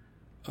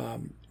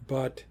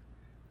 But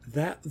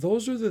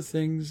those are the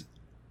things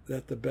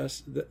that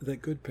that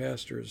good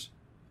pastors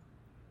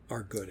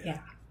are good at.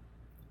 Yeah.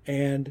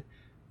 And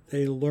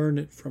they learn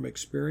it from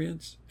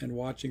experience and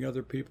watching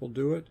other people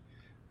do it.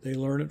 They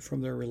learn it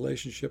from their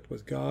relationship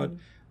with God.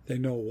 They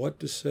know what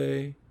to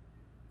say.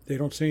 They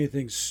don't say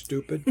anything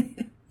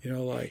stupid,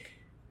 like,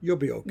 you'll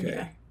be okay.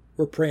 Yeah.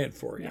 We're praying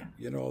for you.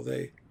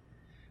 Yeah.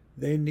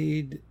 They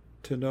need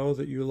to know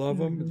that you love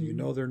them, that you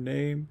know their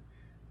name,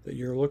 that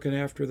you're looking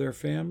after their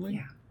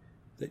family,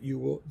 that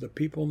the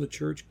people in the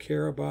church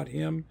care about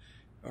him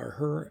or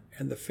her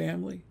and the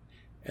family,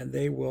 and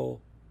they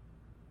will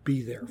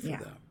be there for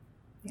them.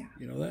 Yeah.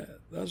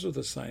 Those are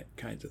the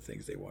kinds of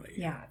things they want to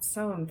hear. Yeah, it's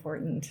so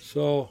important.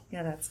 So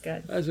that's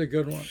good. That's a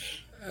good one.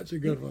 That's a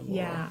good one, Laura.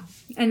 Yeah.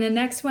 And the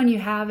next one you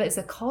have is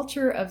a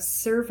culture of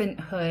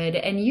servanthood.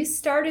 And you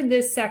started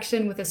this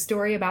section with a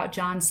story about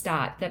John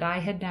Stott that I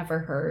had never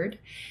heard.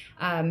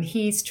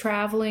 He's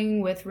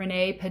traveling with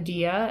Rene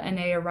Padilla, and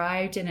they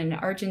arrived in an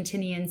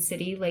Argentinian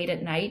city late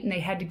at night, and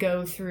they had to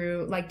go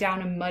through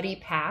down a muddy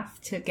path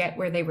to get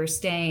where they were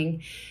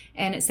staying.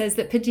 And it says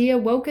that Padilla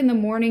woke in the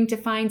morning to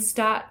find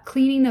Stott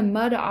cleaning the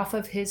mud off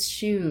of his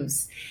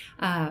shoes.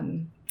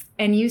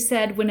 And you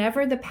said,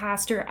 whenever the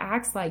pastor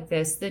acts like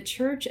this, the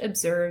church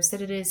observes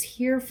that it is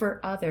here for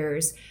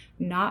others,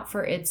 not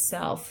for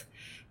itself.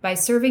 By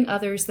serving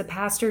others, the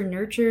pastor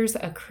nurtures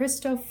a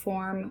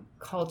Christoform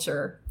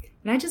culture.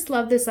 And I just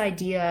love this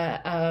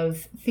idea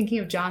of thinking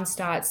of John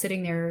Stott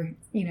sitting there,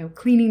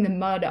 cleaning the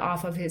mud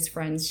off of his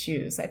friend's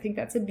shoes. I think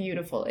that's a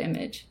beautiful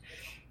image.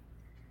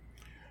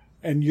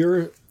 And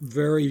you're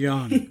very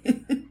young.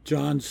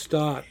 John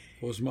Stott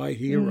was my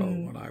hero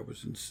when I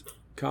was in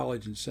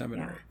college and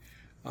seminary. Yeah.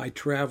 I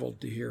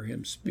traveled to hear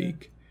him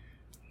speak.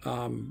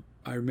 I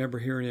remember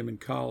hearing him in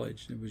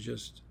college. It was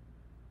just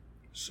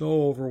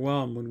so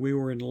overwhelmed. When we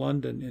were in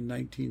London in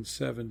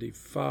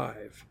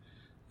 1975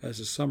 as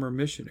a summer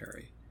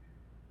missionary,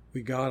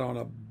 we got on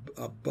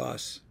a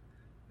bus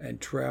and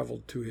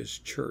traveled to his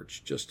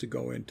church just to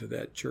go into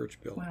that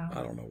church building. Wow.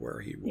 I don't know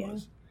where he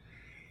was.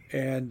 Yeah.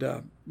 And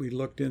we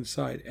looked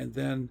inside. And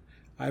then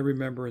I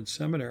remember in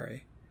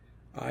seminary,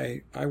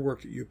 I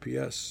worked at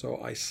UPS, so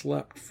I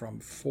slept from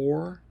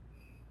 4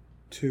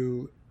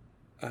 to,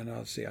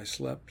 I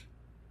slept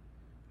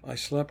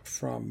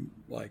from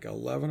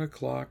 11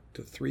 o'clock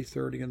to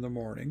 3:30 in the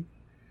morning,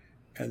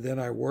 and then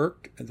I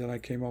worked, and then I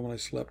came home and I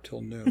slept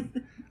till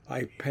noon.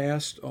 I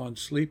passed on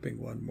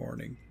sleeping one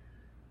morning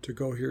to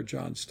go hear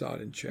John Stott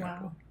in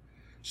chapel. Wow.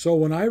 So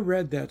when I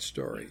read that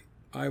story,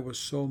 I was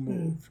so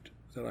moved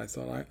that I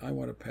thought, I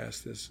want to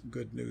pass this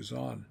good news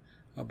on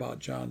about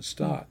John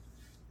Stott.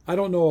 I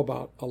don't know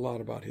a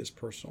lot about his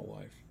personal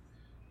life,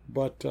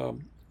 but the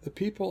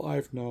people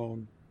I've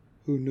known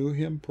who knew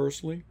him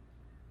personally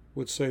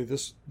would say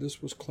this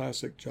was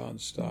classic John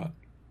Stott.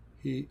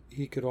 He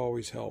could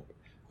always help.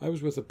 I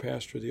was with a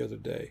pastor the other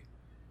day,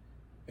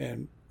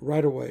 and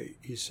right away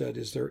he said,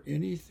 "Is there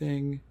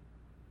anything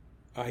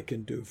I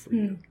can do for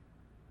you?"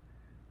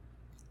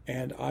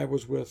 And I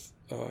was with,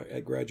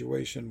 at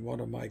graduation, one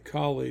of my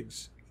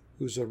colleagues,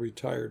 who's a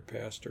retired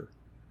pastor,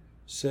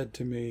 said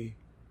to me,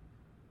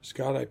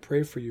 Scott, I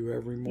pray for you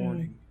every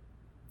morning.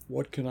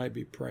 What can I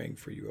be praying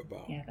for you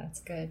about? Yeah,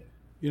 that's good.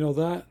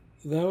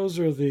 Those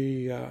are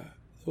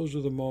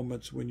the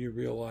moments when you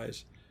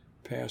realize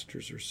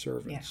pastors are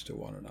servants to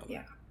one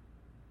another,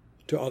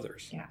 to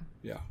others. Yeah.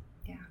 Yeah.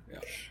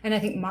 And I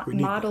think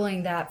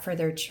modeling that for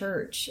their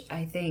church,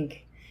 I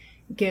think,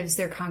 gives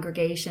their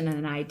congregation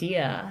an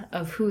idea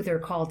of who they're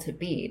called to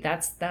be.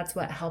 That's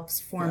what helps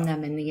form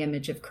them in the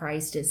image of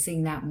Christ, is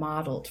seeing that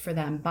modeled for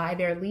them by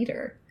their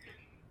leader.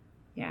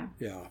 Yeah.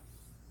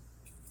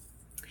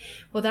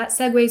 Well, that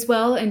segues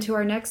well into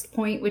our next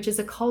point, which is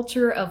a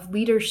culture of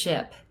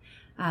leadership.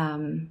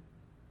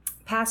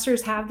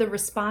 Pastors have the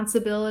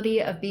responsibility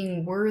of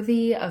being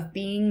worthy of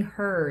being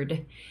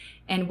heard.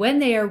 And when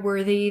they are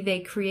worthy,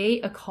 they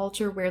create a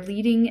culture where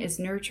leading is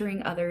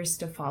nurturing others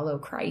to follow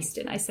Christ.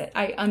 And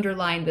I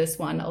underlined this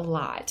one a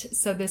lot.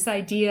 So this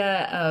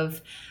idea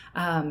of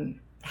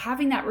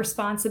having that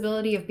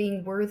responsibility of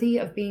being worthy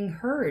of being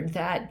heard,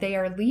 that they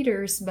are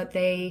leaders, but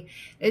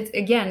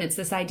it's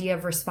this idea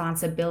of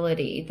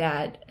responsibility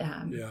that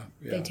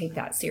they take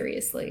that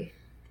seriously.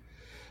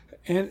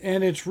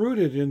 And it's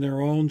rooted in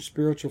their own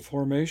spiritual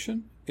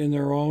formation, in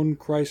their own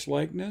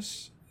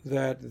Christ-likeness,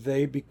 that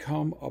they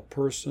become a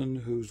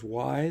person who's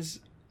wise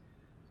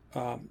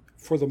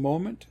for the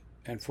moment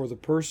and for the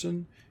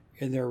person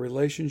in their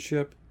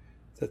relationship,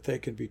 that they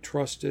can be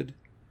trusted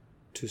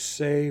to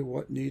say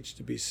what needs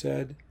to be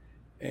said,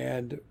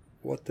 and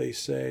what they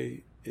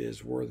say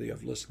is worthy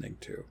of listening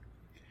to.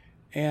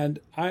 And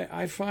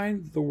I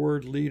find the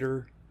word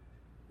leader,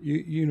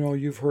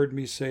 you've heard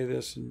me say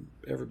this, and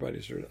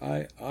everybody's heard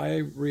it. I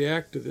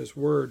react to this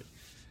word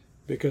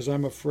because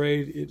I'm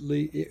afraid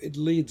it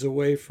leads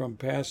away from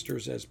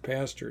pastors as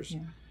pastors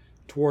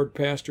toward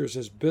pastors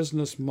as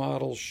business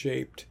model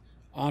shaped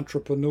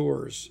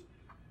entrepreneurs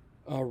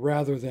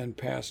rather than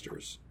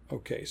pastors.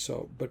 Okay,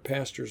 but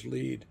pastors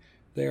lead.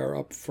 They are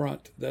up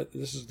front.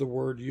 This is the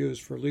word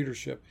used for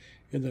leadership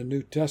in the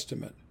New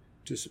Testament,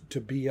 to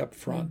be up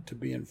front, to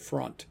be in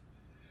front.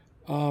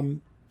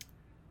 And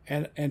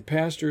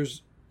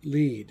pastors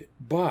lead,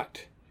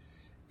 but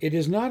it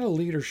is not a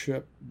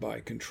leadership by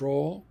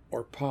control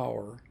or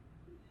power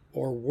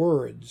or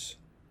words,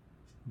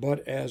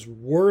 but as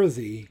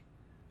worthy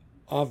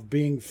of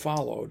being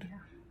followed,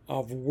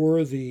 of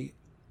worthy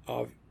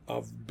of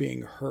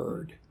being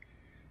heard.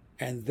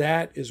 And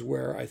that is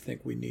where I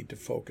think we need to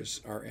focus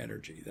our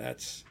energy.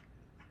 This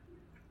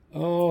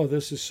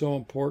is so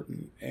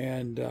important.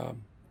 And,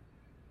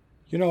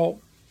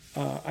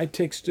 I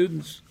take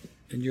students,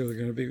 and you'll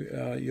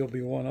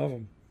be one of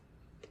them,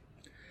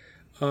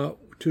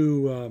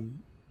 to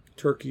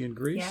Turkey and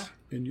Greece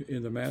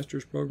in the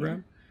master's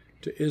program,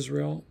 to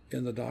Israel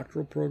in the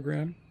doctoral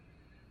program.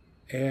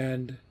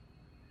 And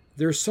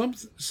there's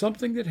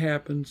something that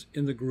happens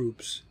in the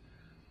groups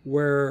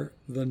where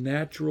the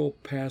natural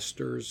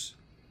pastors,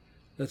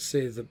 let's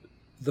say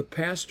the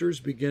pastors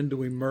begin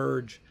to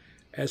emerge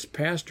as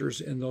pastors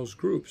in those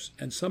groups.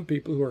 And some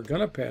people who are going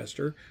to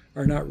pastor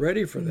are not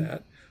ready for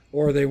that,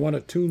 or they want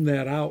to tune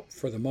that out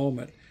for the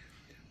moment.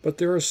 But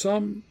there are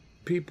some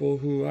people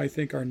who I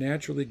think are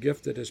naturally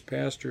gifted as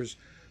pastors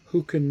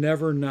who can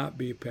never not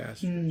be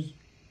pastors.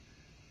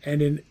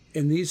 And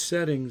in these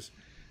settings,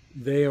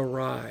 they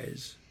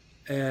arise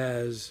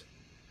as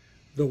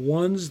the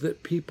ones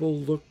that people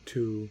look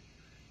to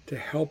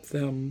help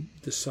them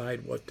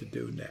decide what to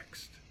do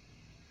next.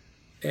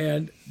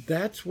 And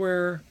that's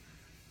where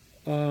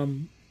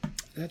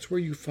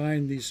you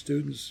find these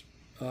students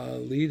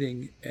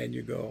leading, and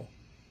you go,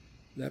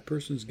 that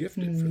person's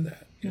gifted for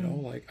that.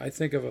 Like I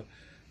think of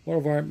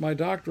one of my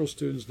doctoral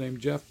students named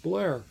Jeff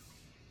Blair.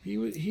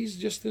 He's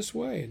just this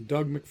way. And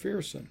Doug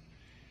McPherson,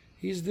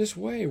 he's this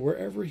way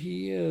wherever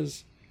he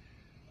is.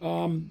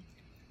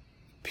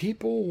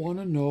 People want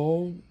to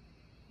know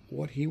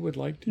what he would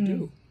like to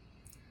do.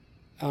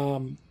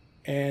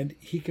 And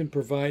he can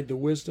provide the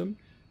wisdom,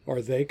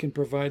 or they can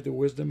provide the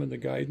wisdom and the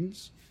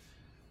guidance.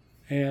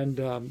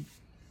 And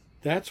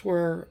that's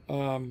where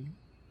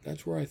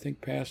I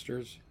think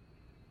pastors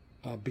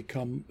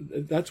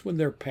that's when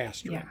they're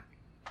pastoring. Yeah.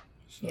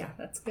 So. Yeah,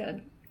 that's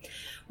good.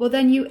 Well,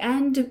 then you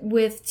end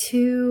with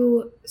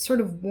two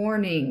sort of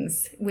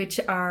warnings, which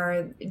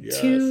are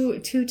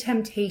two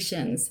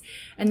temptations.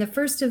 And the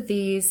first of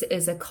these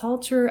is a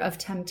culture of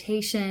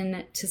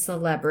temptation to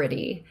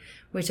celebrity,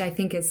 which I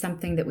think is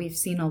something that we've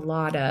seen a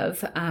lot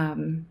of.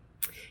 And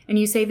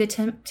you say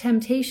the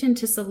temptation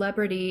to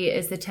celebrity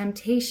is the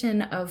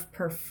temptation of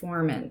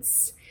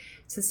performance.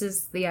 So this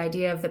is the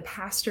idea of the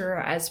pastor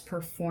as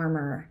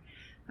performer.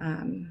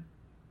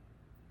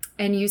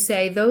 And you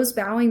say, those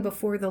bowing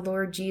before the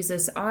Lord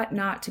Jesus ought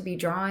not to be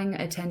drawing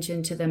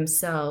attention to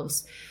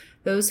themselves.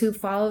 Those who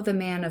follow the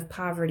man of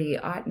poverty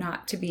ought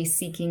not to be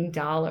seeking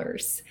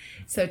dollars.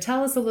 So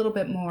tell us a little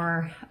bit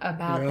more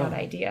about that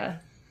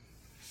idea.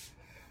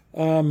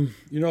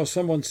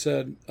 Someone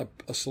said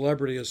a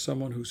celebrity is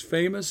someone who's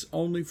famous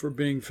only for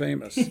being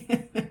famous.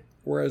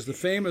 whereas the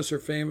famous are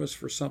famous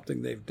for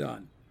something they've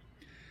done.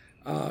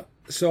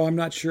 So I'm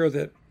not sure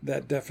that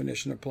that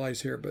definition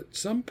applies here, but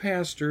some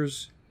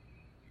pastors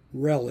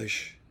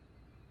relish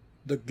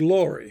the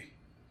glory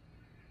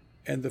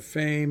and the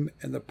fame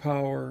and the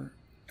power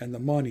and the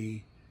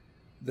money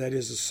that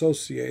is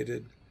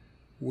associated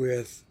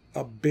with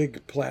a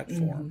big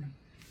platform.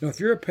 Now, if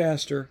you're a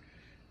pastor,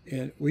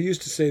 and we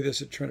used to say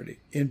this at Trinity,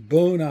 in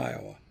Boone,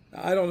 Iowa.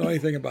 I don't know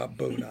anything about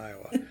Boone,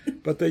 Iowa,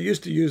 but they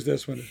used to use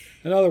this one.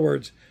 In other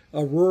words,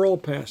 a rural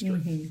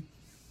pastor.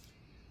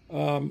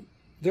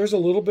 There's a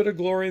little bit of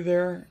glory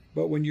there,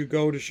 but when you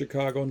go to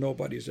Chicago,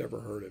 nobody's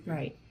ever heard of you.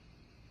 Right.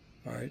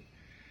 All right.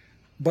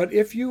 But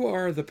if you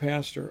are the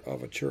pastor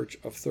of a church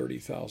of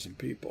 30,000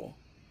 people,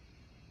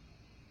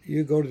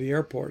 you go to the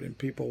airport and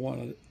people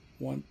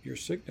want your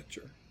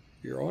signature,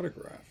 your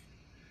autograph.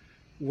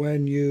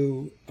 When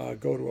you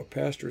go to a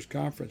pastor's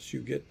conference,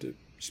 you get the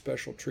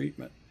special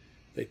treatment.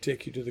 They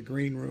take you to the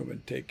green room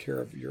and take care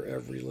of your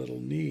every little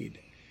need.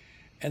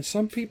 And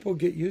some people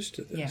get used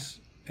to this,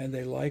 and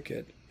they like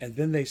it, and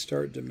then they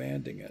start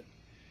demanding it.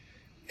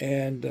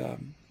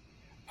 And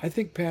I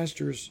think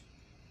pastors,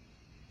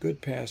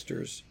 good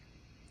pastors,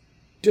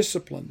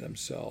 discipline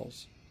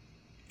themselves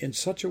in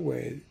such a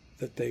way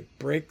that they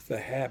break the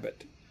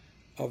habit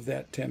of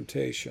that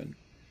temptation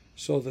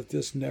so that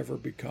this never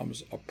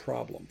becomes a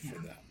problem for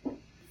them.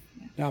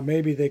 Now,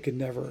 maybe they could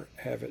never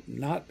have it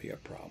not be a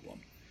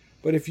problem.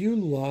 But if you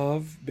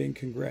love being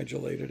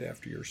congratulated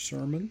after your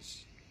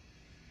sermons,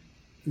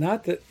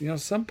 not that,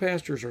 some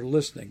pastors are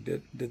listening.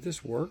 Did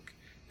this work?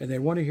 And they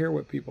want to hear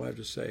what people have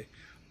to say.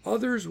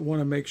 Others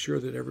want to make sure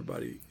that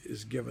everybody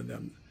is giving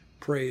them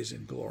praise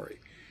and glory.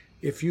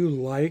 If you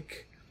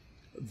like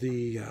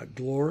the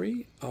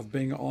glory of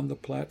being on the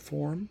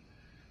platform,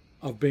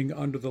 of being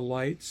under the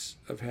lights,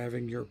 of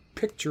having your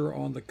picture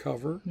on the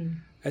cover,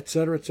 et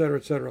cetera, et cetera,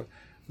 et cetera,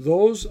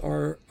 those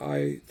are,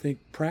 I think,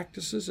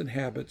 practices and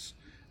habits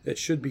that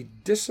should be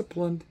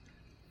disciplined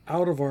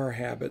out of our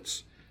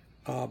habits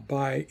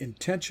by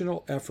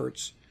intentional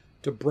efforts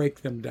to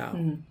break them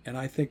down. And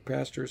I think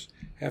pastors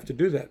have to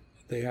do that.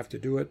 They have to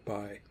do it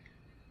by,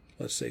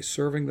 let's say,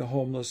 serving the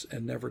homeless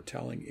and never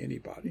telling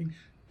anybody,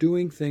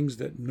 doing things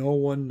that no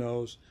one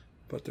knows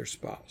but their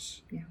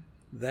spouse.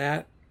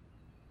 That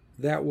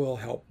will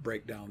help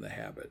break down the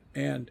habit.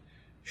 And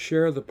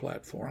share the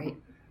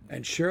platform.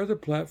 And share the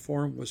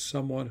platform with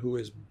someone who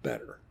is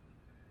better,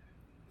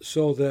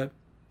 so that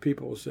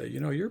people will say,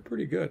 you're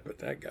pretty good, but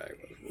that guy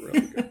was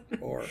really good.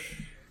 Or,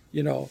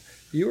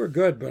 you were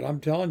good, but I'm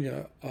telling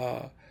you,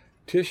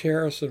 Tish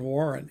Harrison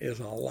Warren is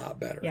a lot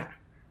better.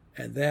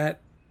 And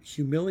that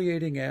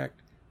humiliating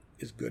act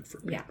is good for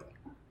people.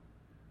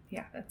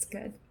 Yeah, that's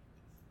good.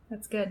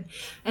 That's good.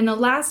 And the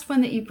last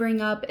one that you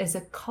bring up is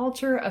a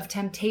culture of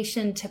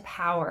temptation to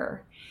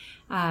power.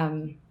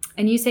 And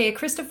you say a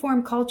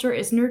Christiform culture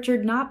is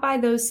nurtured not by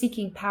those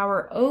seeking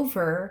power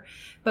over,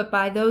 but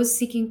by those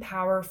seeking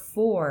power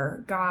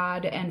for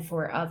God and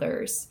for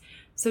others.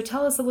 So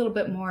tell us a little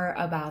bit more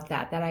about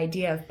that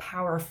idea of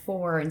power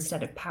for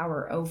instead of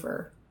power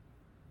over.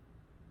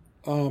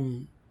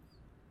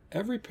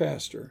 Every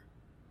pastor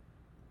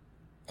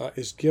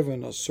is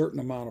given a certain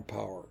amount of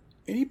power.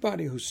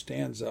 Anybody who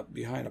stands up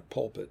behind a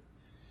pulpit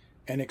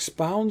and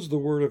expounds the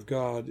Word of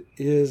God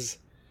is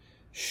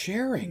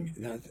sharing.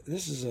 Now,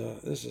 this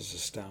is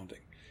astounding.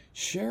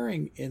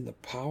 Sharing in the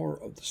power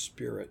of the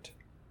Spirit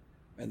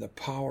and the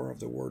power of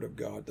the Word of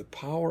God, the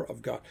power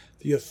of God,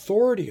 the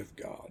authority of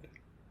God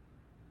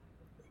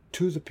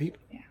to the people.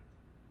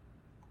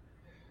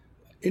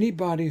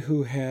 Anybody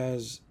who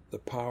has the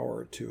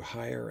power to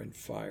hire and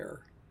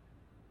fire,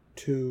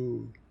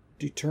 to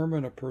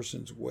determine a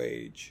person's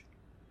wage,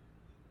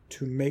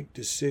 to make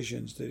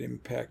decisions that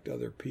impact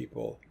other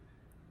people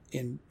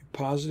in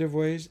positive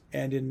ways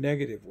and in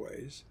negative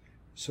ways.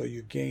 So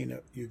you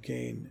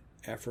gain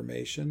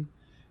affirmation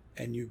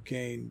and you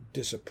gain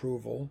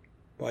disapproval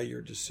by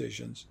your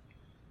decisions.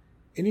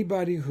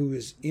 Anybody who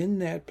is in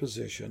that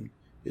position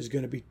is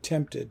going to be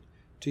tempted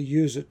to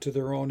use it to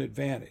their own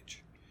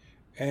advantage.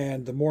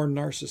 And the more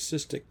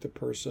narcissistic the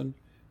person,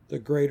 the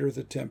greater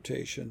the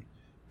temptation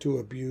to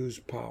abuse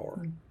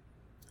power.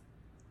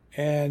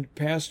 And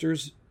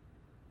pastors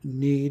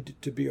need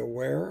to be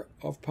aware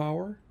of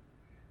power,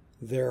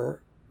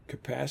 their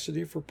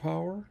capacity for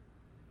power,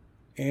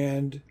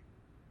 and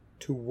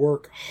to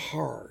work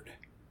hard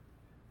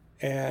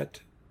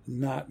at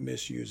not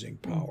misusing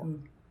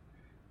power.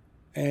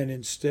 And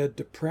instead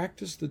to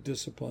practice the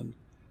discipline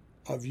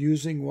of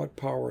using what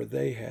power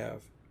they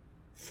have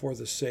for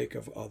the sake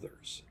of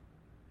others,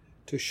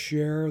 to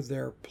share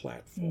their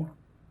platform.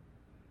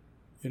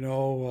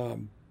 I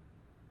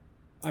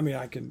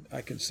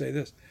can say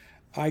this.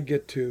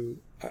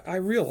 I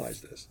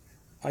realize this.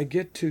 I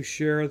get to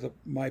share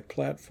my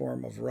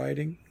platform of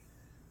writing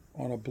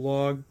on a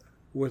blog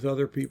with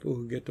other people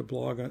who get to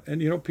blog on.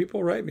 And,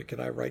 people write me, can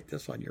I write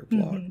this on your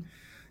blog?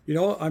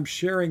 I'm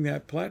sharing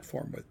that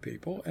platform with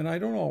people, and I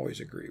don't always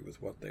agree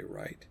with what they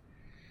write.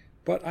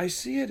 But I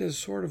see it as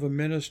sort of a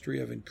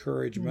ministry of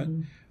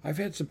encouragement. I've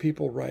had some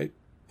people write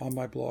on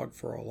my blog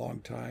for a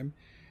long time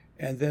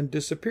and then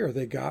disappear.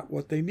 They got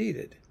what they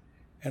needed,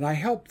 and I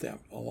helped them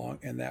along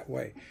in that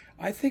way.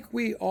 I think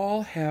we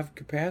all have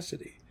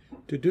capacity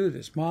to do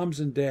this. Moms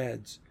and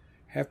dads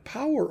have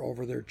power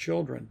over their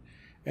children,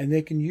 and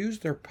they can use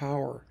their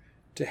power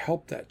to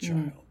help that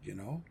child,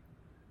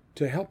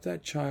 to help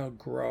that child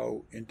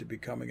grow into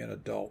becoming an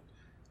adult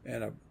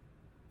and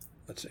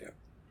let's say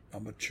a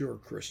mature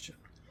Christian.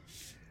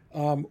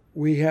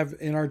 We have,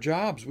 in our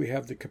jobs, we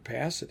have the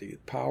capacity, the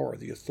power,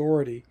 the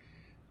authority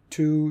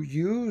to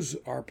use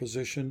our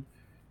position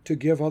to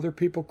give other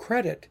people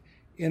credit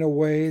in a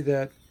way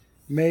that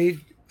may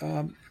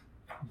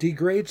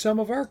degrade some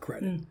of our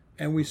credit.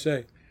 And we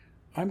say,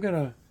 I'm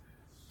gonna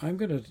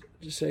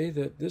say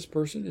that this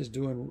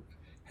person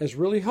has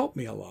really helped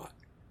me a lot,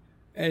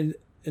 and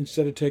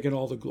instead of taking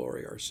all the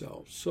glory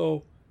ourselves.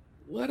 So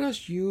let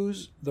us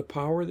use the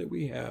power that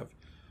we have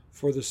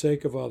for the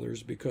sake of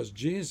others, because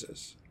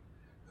Jesus,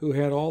 who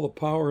had all the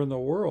power in the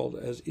world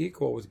as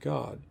equal with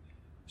God,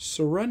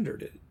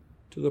 surrendered it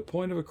to the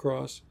point of a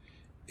cross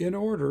in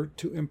order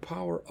to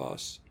empower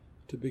us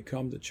to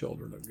become the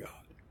children of God.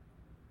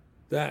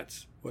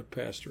 That's what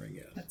pastoring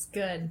is. That's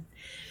good.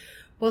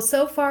 Well,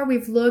 so far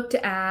we've looked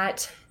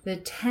at the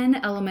 10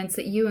 elements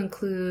that you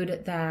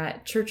include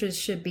that churches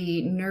should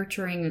be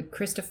nurturing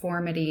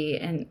Christoformity,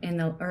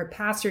 or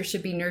pastors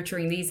should be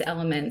nurturing these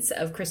elements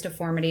of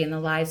Christoformity in the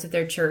lives of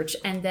their church.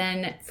 And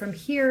then from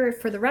here,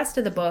 for the rest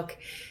of the book,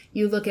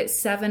 you look at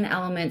 7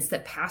 elements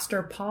that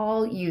Pastor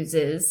Paul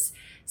uses,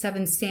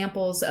 7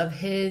 samples of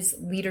his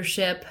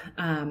leadership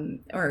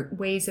or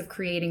ways of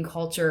creating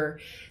culture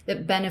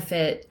that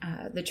benefit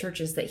the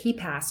churches that he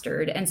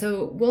pastored. And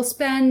so we'll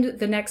spend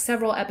the next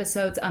several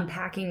episodes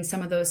unpacking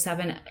some of those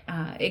 7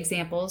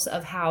 examples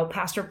of how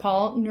Pastor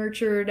Paul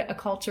nurtured a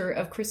culture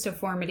of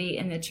Christoformity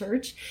in the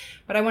church.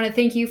 But I want to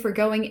thank you for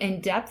going in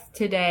depth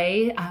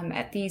today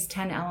at these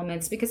 10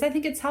 elements, because I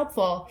think it's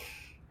helpful.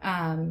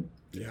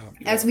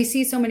 As we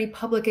see so many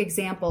public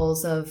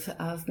examples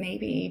of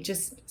maybe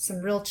just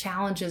some real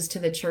challenges to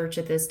the church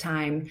at this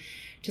time,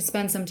 to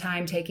spend some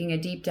time taking a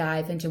deep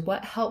dive into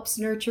what helps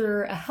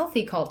nurture a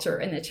healthy culture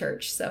in the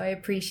church. So I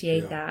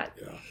appreciate that.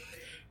 Yeah.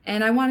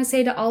 And I want to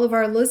say to all of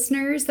our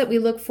listeners that we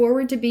look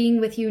forward to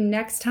being with you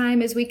next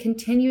time as we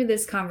continue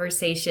this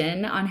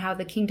conversation on how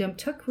the kingdom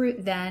took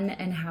root then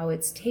and how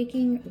it's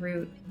taking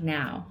root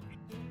now.